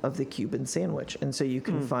home of the Cuban sandwich. And so you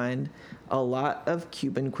can find a lot of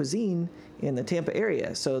Cuban cuisine in the Tampa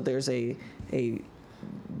area. So there's a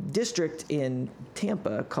district in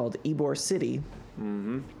Tampa called Ybor City.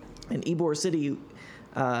 Mm-hmm. And Ybor City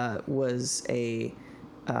was a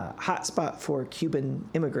hotspot for Cuban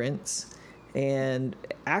immigrants, and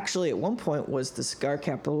actually at one point was the cigar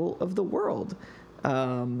capital of the world.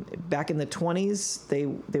 Back in the 20s,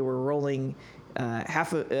 they were rolling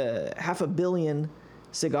half a billion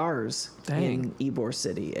cigars in Ybor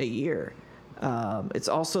City a year. It's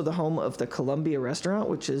also the home of the Columbia Restaurant,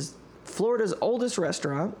 which is Florida's oldest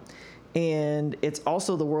restaurant, and it's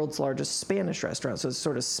also the world's largest Spanish restaurant. So it's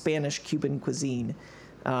sort of Spanish Cuban cuisine.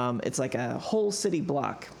 It's like a whole city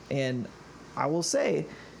block, and I will say,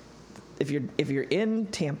 if you're in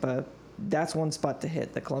Tampa, that's one spot to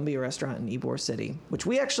hit, the Columbia Restaurant in Ybor City, which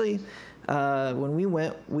we actually, when we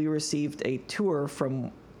went, we received a tour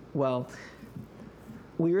from a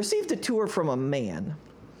man.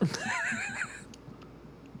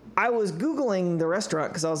 I was Googling the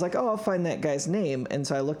restaurant because I was like, oh, I'll find that guy's name. And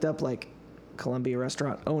so I looked up like Columbia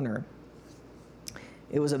Restaurant owner.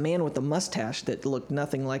 It was a man with a mustache that looked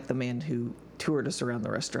nothing like the man who toured us around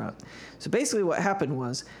the restaurant. So basically what happened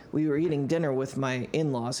was we were eating dinner with my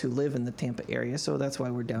in-laws who live in the Tampa area. So that's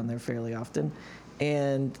why we're down there fairly often.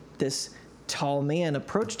 And this tall man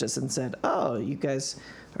approached us and said, oh, you guys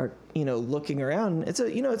are, looking around. It's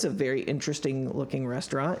a very interesting looking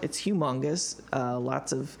restaurant. It's humongous.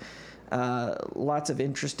 Lots of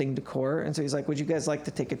interesting decor. And so he's like, would you guys like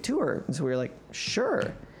to take a tour? And so we were like,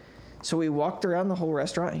 sure. So we walked around the whole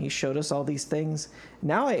restaurant and he showed us all these things.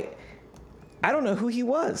 Now I don't know who he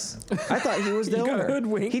was. I thought he was the owner.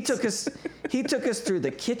 Hoodwinked. He took us through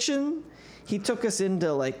the kitchen. He took us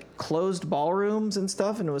into like closed ballrooms and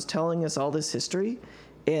stuff and was telling us all this history.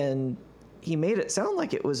 And he made it sound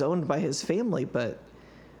like it was owned by his family, but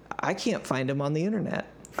I can't find him on the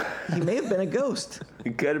internet. He may have been a ghost.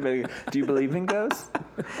 It could have been. Do you believe in ghosts?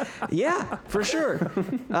 Yeah, for sure.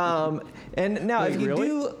 And now, if you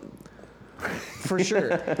do, for sure,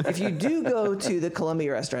 if you do go to the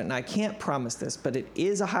Columbia Restaurant, and I can't promise this, but it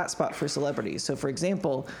is a hotspot for celebrities. So, for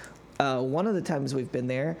example, one of the times we've been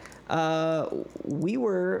there, we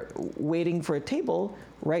were waiting for a table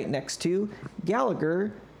right next to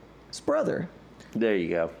Gallagher's brother. There you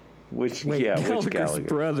go. Which Gallagher's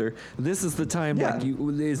brother? This is the time. Yeah.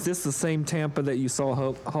 Is this the same Tampa that you saw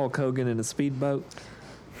Hulk Hogan in a speedboat?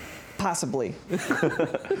 Possibly.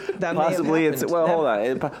 Possibly it's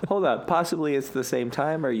hold on. Possibly it's the same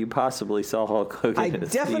time, or you possibly saw Hulk Hogan.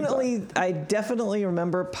 I definitely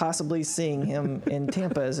remember possibly seeing him in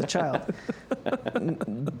Tampa as a child,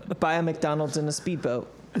 by a McDonald's in a speedboat.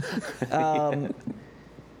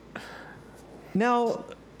 Now,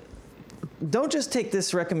 don't just take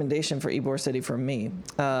this recommendation for Ybor City from me.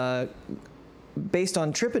 Based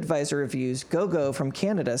on TripAdvisor reviews, GoGo from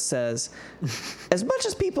Canada says, as much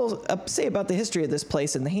as people say about the history of this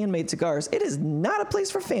place and the handmade cigars, it is not a place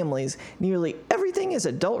for families. Nearly everything is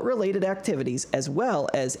adult-related activities as well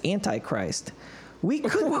as Antichrist. We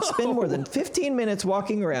couldn't spend more than 15 minutes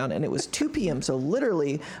walking around, and it was 2 p.m., so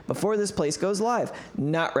literally before this place goes live.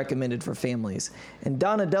 Not recommended for families. And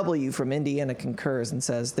Donna W. from Indiana concurs and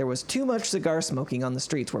says, there was too much cigar smoking on the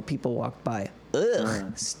streets where people walked by.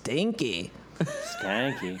 Ugh, stinky.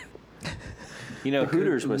 Stanky.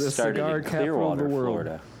 Hooters was started in Clearwater,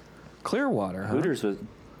 Florida. Clearwater, huh? Hooters was,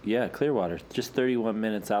 Clearwater, just 31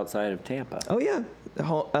 minutes outside of Tampa. Oh, yeah.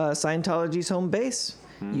 Scientology's home base.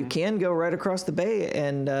 Mm-hmm. You can go right across the bay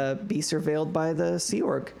and be surveilled by the Sea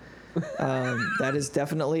Org. That is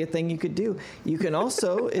definitely a thing you could do. You can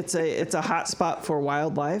also, it's a hot spot for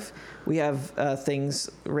wildlife. We have things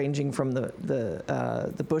ranging from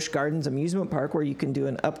the Busch Gardens amusement park where you can do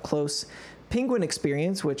an up close penguin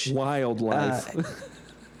experience, which wildlife.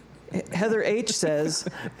 Heather H says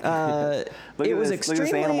it was extremely.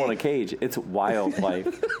 Look at this animal in a cage. It's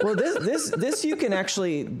wildlife. Well, this you can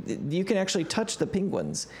actually touch the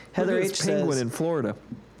penguins. Heather H says penguin in Florida.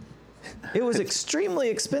 It was extremely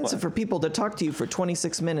expensive for people to talk to you for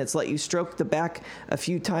 26 minutes, let you stroke the back a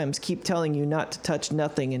few times, keep telling you not to touch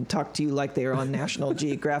nothing, and talk to you like they are on National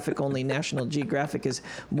Geographic. Only National Geographic is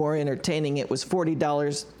more entertaining. It was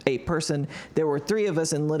 $40 a person. There were 3 of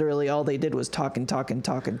us, and literally all they did was talk and talk and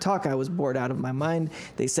talk and talk. I was bored out of my mind.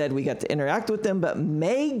 They said we got to interact with them, but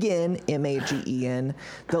Megan, M-A-G-E-N,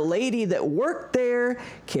 the lady that worked there,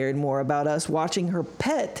 cared more about us watching her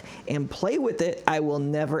pet and play with it. I will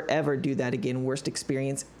never, ever do that again. Worst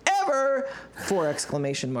experience ever! 4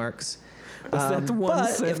 exclamation marks. that the one but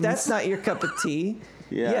sentence? if that's not your cup of tea,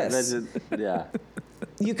 Yeah, yes. yeah.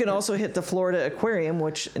 You can also hit the Florida Aquarium,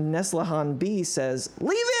 which Neslahan B says,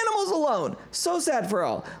 leave animals alone. So sad for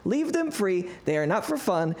all. Leave them free. They are not for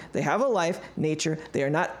fun. They have a life, nature. They are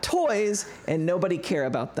not toys, and nobody care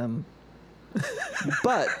about them.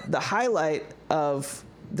 But the highlight of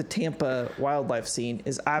the Tampa wildlife scene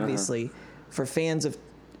is obviously for fans of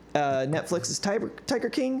Netflix's Tiger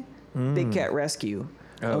King, Big Cat Rescue,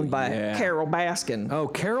 owned by Carol Baskin. Oh,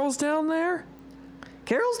 Carol's down there?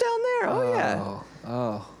 Carol's down there. Oh, yeah.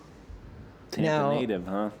 Oh. Tampa Now- native,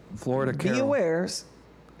 huh? Florida Carol. Be aware,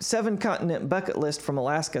 7 continent bucket list from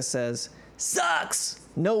Alaska says, sucks.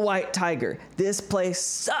 No white tiger. This place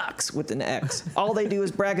sucks with an X. All they do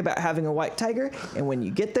is brag about having a white tiger, and when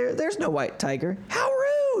you get there, there's no white tiger. How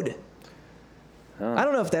rude! I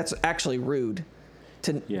don't know if that's actually rude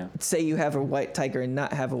to say you have a white tiger and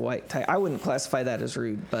not have a white tiger. I wouldn't classify that as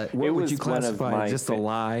rude, but What It would was you one of classify? my Just a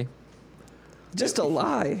lie? just a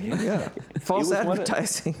lie. Yeah. False was one of-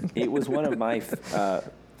 advertising. It was one of my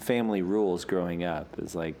family rules growing up.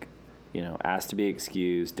 Is like, ask to be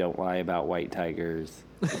excused. Don't lie about white tigers.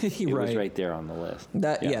 It was right there on the list.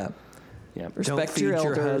 Yeah. Yeah. Don't Respect feed your your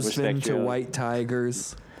elders. husband Respect to your- white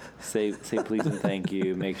tigers. Say please and thank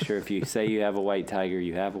you. Make sure if you say you have a white tiger,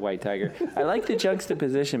 you have a white tiger. I like the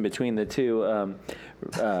juxtaposition between the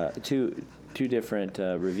two different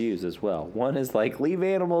reviews as well. One is like, leave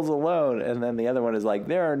animals alone, and then the other one is like,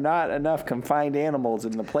 there are not enough confined animals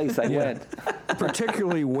in the place I went.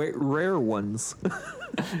 Particularly rare ones.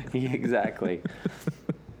 Yeah, exactly.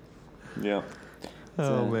 Yeah.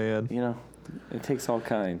 Oh, man. It takes all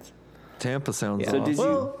kinds. Tampa sounds So awesome. did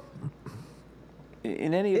Well,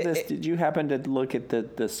 in any of this, did you happen to look at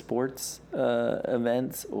the sports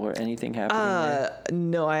events or anything happening there?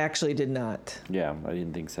 no, I actually did not. Yeah, I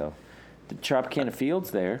didn't think so. The Tropicana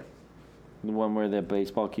Field's there. The one where the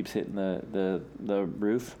baseball keeps hitting the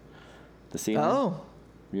roof, the ceiling. Oh,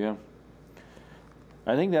 Yeah.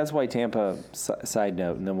 I think that's why Tampa, side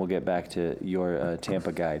note, and then we'll get back to your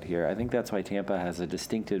Tampa guide here. I think that's why Tampa has a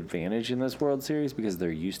distinct advantage in this World Series because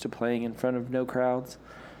they're used to playing in front of no crowds.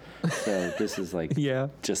 So this is like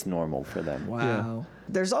just normal for them. wow.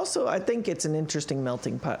 There's also, I think it's an interesting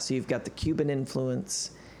melting pot. So you've got the Cuban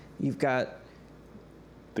influence, you've got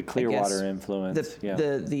The Clearwater the influence.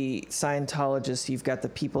 the Scientologists, you've got the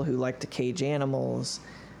people who like to cage animals,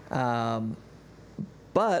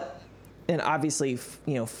 but and obviously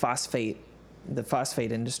the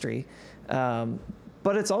phosphate industry,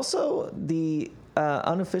 but it's also the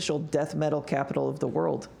unofficial death metal capital of the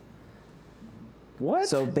world. What?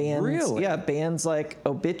 So bands, Really? bands like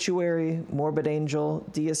Obituary, Morbid Angel,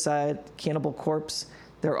 Deicide, Cannibal Corpse,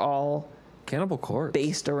 they're all Cannibal Corpse.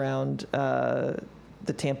 based around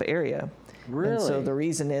the Tampa area. Really? And so the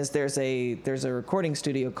reason is there's a recording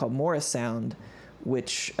studio called Morris Sound,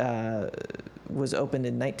 which was opened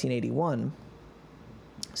in 1981.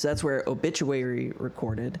 So that's where Obituary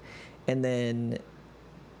recorded, and then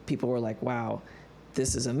people were like, "Wow,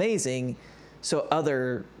 this is amazing." So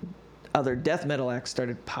other death metal acts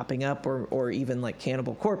started popping up, or even like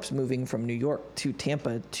Cannibal Corpse moving from New York to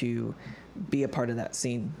Tampa to be a part of that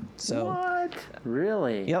scene. So What?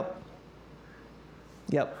 Really? Yep.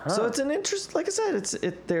 So it's an interest. Like I said,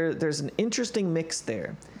 there's an interesting mix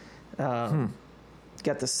there.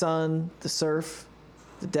 Got the sun, the surf,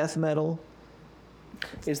 the death metal.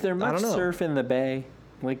 Is there much don't know. surf in the bay?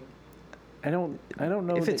 Like, I don't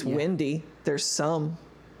know. If it's windy, there's some.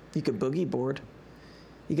 You could boogie board.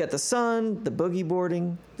 You got the sun, the boogie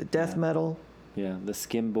boarding, the death metal. Yeah, the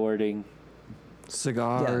skimboarding.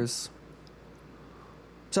 Cigars.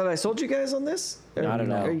 So have I sold you guys on this? Not at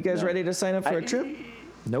all. Are you guys No. ready to sign up for a trip?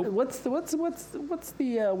 Nope. What's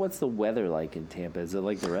the weather like in Tampa? Is it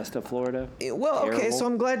like the rest of Florida? Well, okay, Terrible? so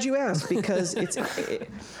I'm glad you asked because it's.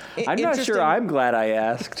 I'm not sure. I'm glad I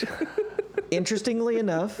asked. Interestingly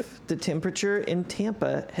enough, the temperature in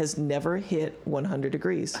Tampa has never hit 100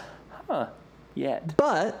 degrees. Yet.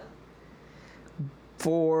 But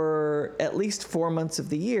for at least 4 months of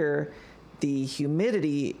the year, the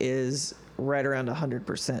humidity is right around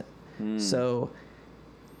 100%. So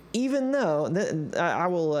even though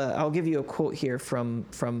I'll give you a quote here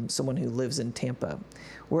from someone who lives in Tampa.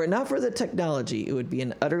 Were it not for the technology, it would be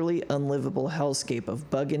an utterly unlivable hellscape of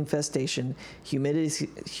bug infestation,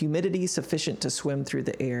 humidity sufficient to swim through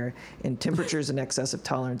the air, and temperatures in excess of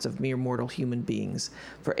tolerance of mere mortal human beings.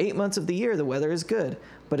 For 8 months of the year, the weather is good,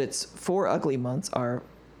 but its 4 ugly months are,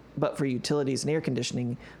 but for utilities and air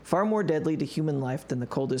conditioning, far more deadly to human life than the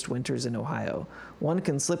coldest winters in Ohio. One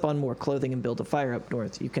can slip on more clothing and build a fire up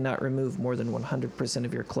north. You cannot remove more than 100%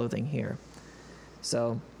 of your clothing here.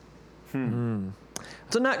 So,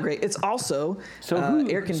 so not great. It's also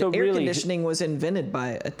air conditioning was invented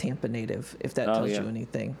by a Tampa native. If that tells you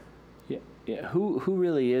anything. Yeah. Who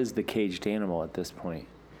really is the caged animal at this point?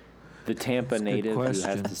 The Tampa native who has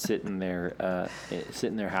to sit in their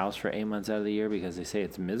house for 8 months out of the year because they say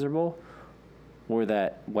it's miserable, or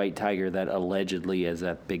that white tiger that allegedly is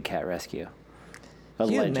at Big Cat Rescue.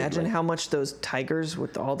 Can you imagine how much those tigers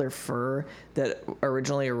with all their fur that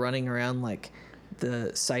originally are running around like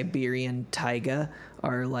the Siberian taiga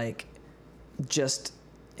are like just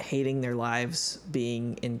hating their lives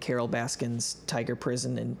being in Carol Baskin's tiger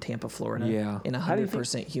prison in Tampa, Florida, in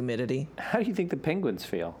 100% humidity? How do you think the penguins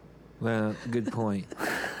feel? Good point.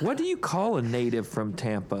 What do you call a native from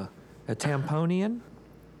Tampa? A Tamponian?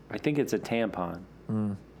 I think it's a tampon.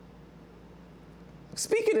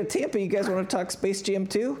 Speaking of Tampa, you guys want to talk Space Jam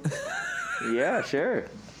 2? Yeah, sure.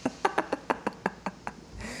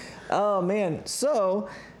 Oh man, so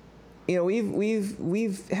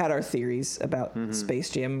we've had our theories about Space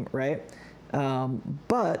Jam, right?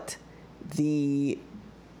 But the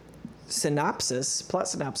plot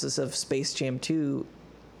synopsis of Space Jam 2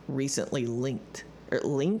 recently leaked.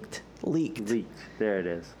 There it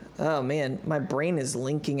is. Oh man, my brain is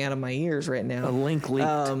linking out of my ears right now. A link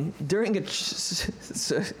leaked.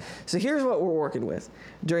 So here's what we're working with.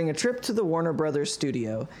 During a trip to the Warner Brothers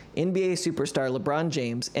studio, NBA superstar LeBron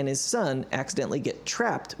James and his son accidentally get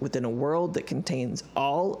trapped within a world that contains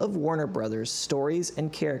all of Warner Brothers' stories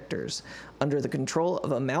and characters under the control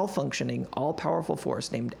of a malfunctioning, all-powerful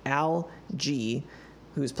force named Al G,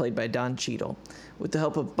 who's played by Don Cheadle. With the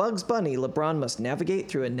help of Bugs Bunny, LeBron must navigate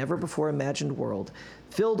through a never-before-imagined world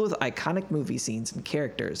filled with iconic movie scenes and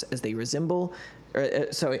characters as they reassemble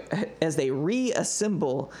the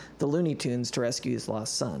Looney Tunes to rescue his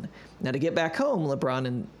lost son. Now, to get back home, LeBron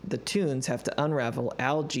and the Tunes have to unravel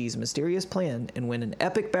Al G's mysterious plan and win an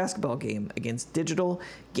epic basketball game against digital,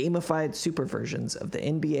 gamified super versions of the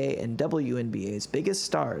NBA and WNBA's biggest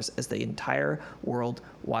stars as the entire world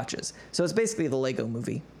watches. So it's basically the Lego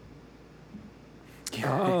movie.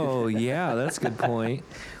 Oh, yeah, that's a good point.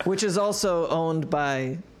 Which is also owned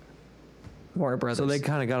by Warner Brothers. So they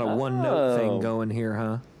kind of got a one-note thing going here,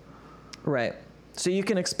 huh? Right. So you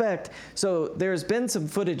can expect... So there's been some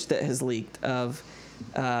footage that has leaked of...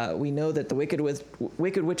 we know that the Wicked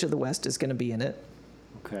Witch of the West is going to be in it.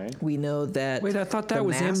 Okay. We know that... Wait, I thought that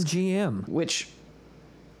was Mask, MGM. Which...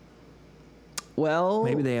 Well...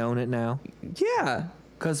 Maybe they own it now. Yeah.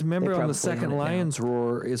 Because remember, on the second Lion's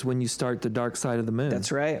Roar is when you start the Dark Side of the Moon.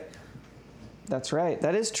 That's right.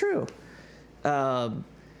 That is true. Wow,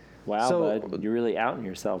 bud, you're really outing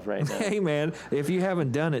yourself right now. Hey, man, if you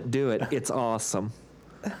haven't done it, do it. It's awesome.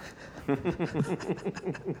 But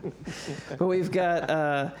we've got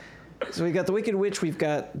the Wicked Witch. We've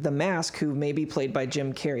got the Mask, who may be played by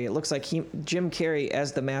Jim Carrey. It looks like Jim Carrey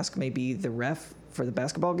as the Mask may be the ref for the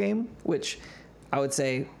basketball game, which I would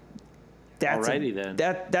say... That's a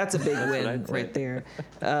big win right there.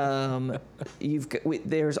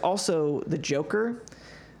 There's also the Joker,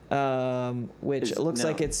 which looks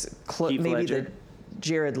like it's maybe the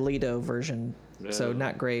Jared Leto version, so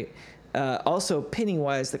not great. Also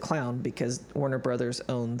Pennywise the Clown, because Warner Brothers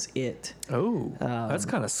owns it. Oh, that's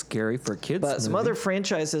kind of scary for kids. But some other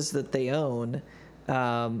franchises that they own,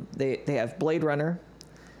 they have Blade Runner,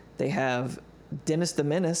 they have Dennis the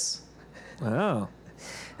Menace. Oh.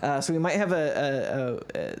 So we might have a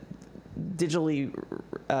digitally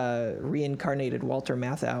reincarnated Walter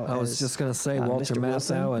Matthau. I was just going to say Walter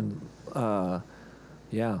Matthau and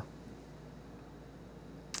yeah.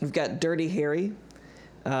 We've got Dirty Harry.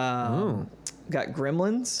 Got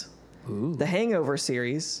Gremlins. Ooh. The Hangover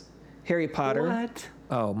series. Harry Potter. What?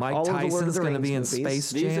 Oh, Mike Tyson's going to be in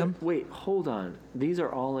Space Jam? Wait, hold on. These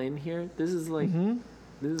are all in here? This is like... Mm-hmm.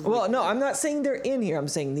 No, I'm not saying they're in here. I'm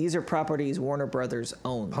saying these are properties Warner Brothers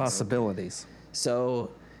owns. Possibilities.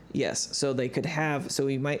 So, yes. So they could have... So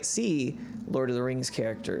we might see Lord of the Rings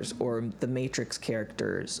characters or the Matrix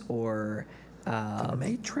characters or... the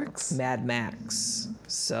Matrix? Mad Max.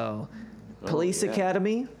 So, Police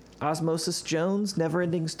Academy, Osmosis Jones,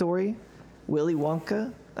 Neverending Story, Willy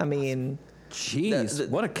Wonka. I mean... Jeez,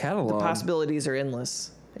 what a catalog. The possibilities are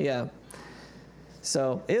endless. Yeah.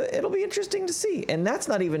 So it'll be interesting to see. And that's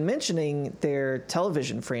not even mentioning their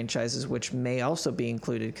television franchises, which may also be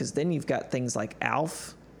included, because then you've got things like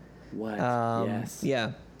Alf. What? Yes.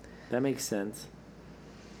 Yeah. That makes sense.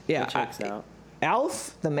 Yeah. That checks out.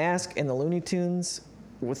 Alf, The Mask, and the Looney Tunes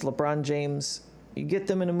with LeBron James, you get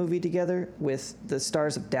them in a movie together with the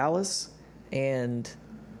stars of Dallas, and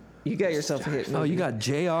you got yourself a hit movie. Oh, you got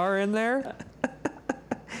JR in there? Yeah.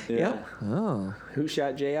 Yep. Oh, Who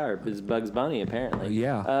shot JR? It was Bugs Bunny, apparently.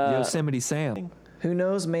 yeah. Yosemite Sam. Who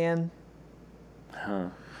knows, man? Huh.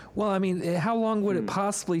 Well, I mean, how long would it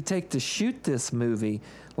possibly take to shoot this movie?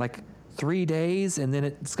 Like 3 days, and then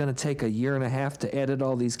it's going to take 1.5 years to edit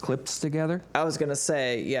all these clips together? I was gonna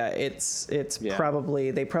say, yeah, it's Yeah.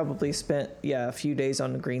 they probably spent a few days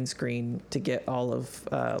on the green screen to get all of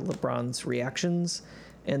LeBron's reactions,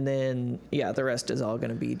 and then the rest is all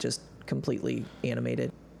gonna be just completely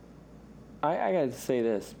animated. I got to say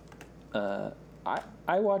this.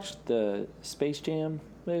 I watched the Space Jam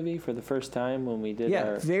movie for the first time when we did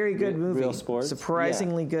our very good movie. Real Sports.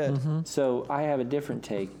 Surprisingly good. So I have a different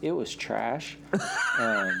take. It was trash.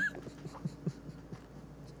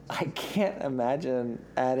 I can't imagine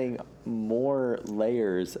adding more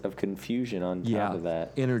layers of confusion on top of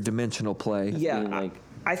that. Interdimensional play. Yeah, I mean, like-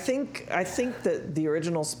 I think that the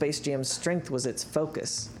original Space Jam's strength was its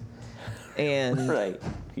focus, and Right.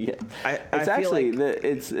 Yeah. I It's feel actually like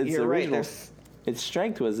its you're right, original. there's- Its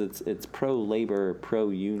strength was its pro labor, pro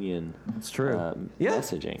union. It's true. Yeah.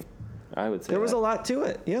 Messaging. I would say there was that. a lot to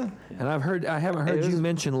it. Yeah. And I haven't heard It you was-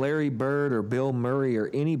 mention Larry Bird or Bill Murray or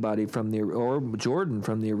anybody or Jordan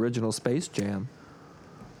from the original Space Jam.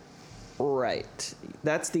 Right.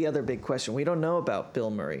 That's the other big question. We don't know about Bill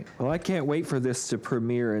Murray. Well, I can't wait for this to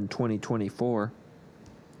premiere in 2024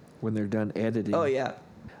 when they're done editing. Oh yeah.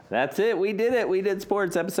 That's it. We did it. We did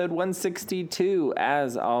sports episode 162.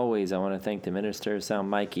 As always, I want to thank the Minister of Sound,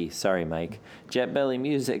 Mikey. Sorry, Mike. Jet Belly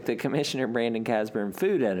Music, the Commissioner, Brandon Casper, and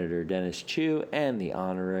Food Editor, Dennis Chu. And the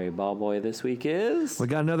honorary ball boy this week is... We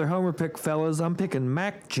got another homer pick, fellas. I'm picking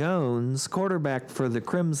Mac Jones, quarterback for the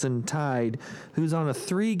Crimson Tide, who's on a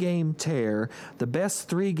 3-game tear, the best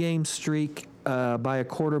 3-game streak by a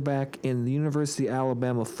quarterback in the University of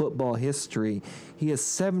Alabama football history. He is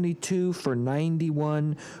 72 for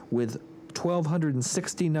 91 with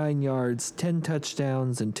 1,269 yards, 10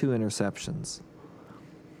 touchdowns, and 2 interceptions.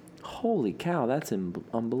 Holy cow, that's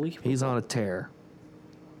unbelievable. He's on a tear.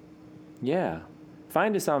 Yeah.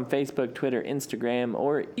 Find us on Facebook, Twitter, Instagram,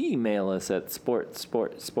 or email us at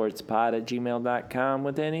sportspod@gmail.com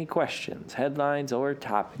with any questions, headlines, or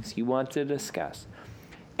topics you want to discuss.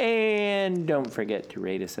 And don't forget to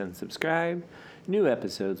rate us and subscribe. New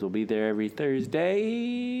episodes will be there every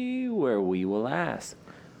Thursday where we will ask,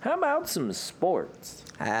 how about some sports?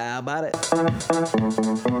 How about it?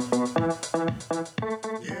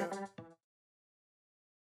 Yeah.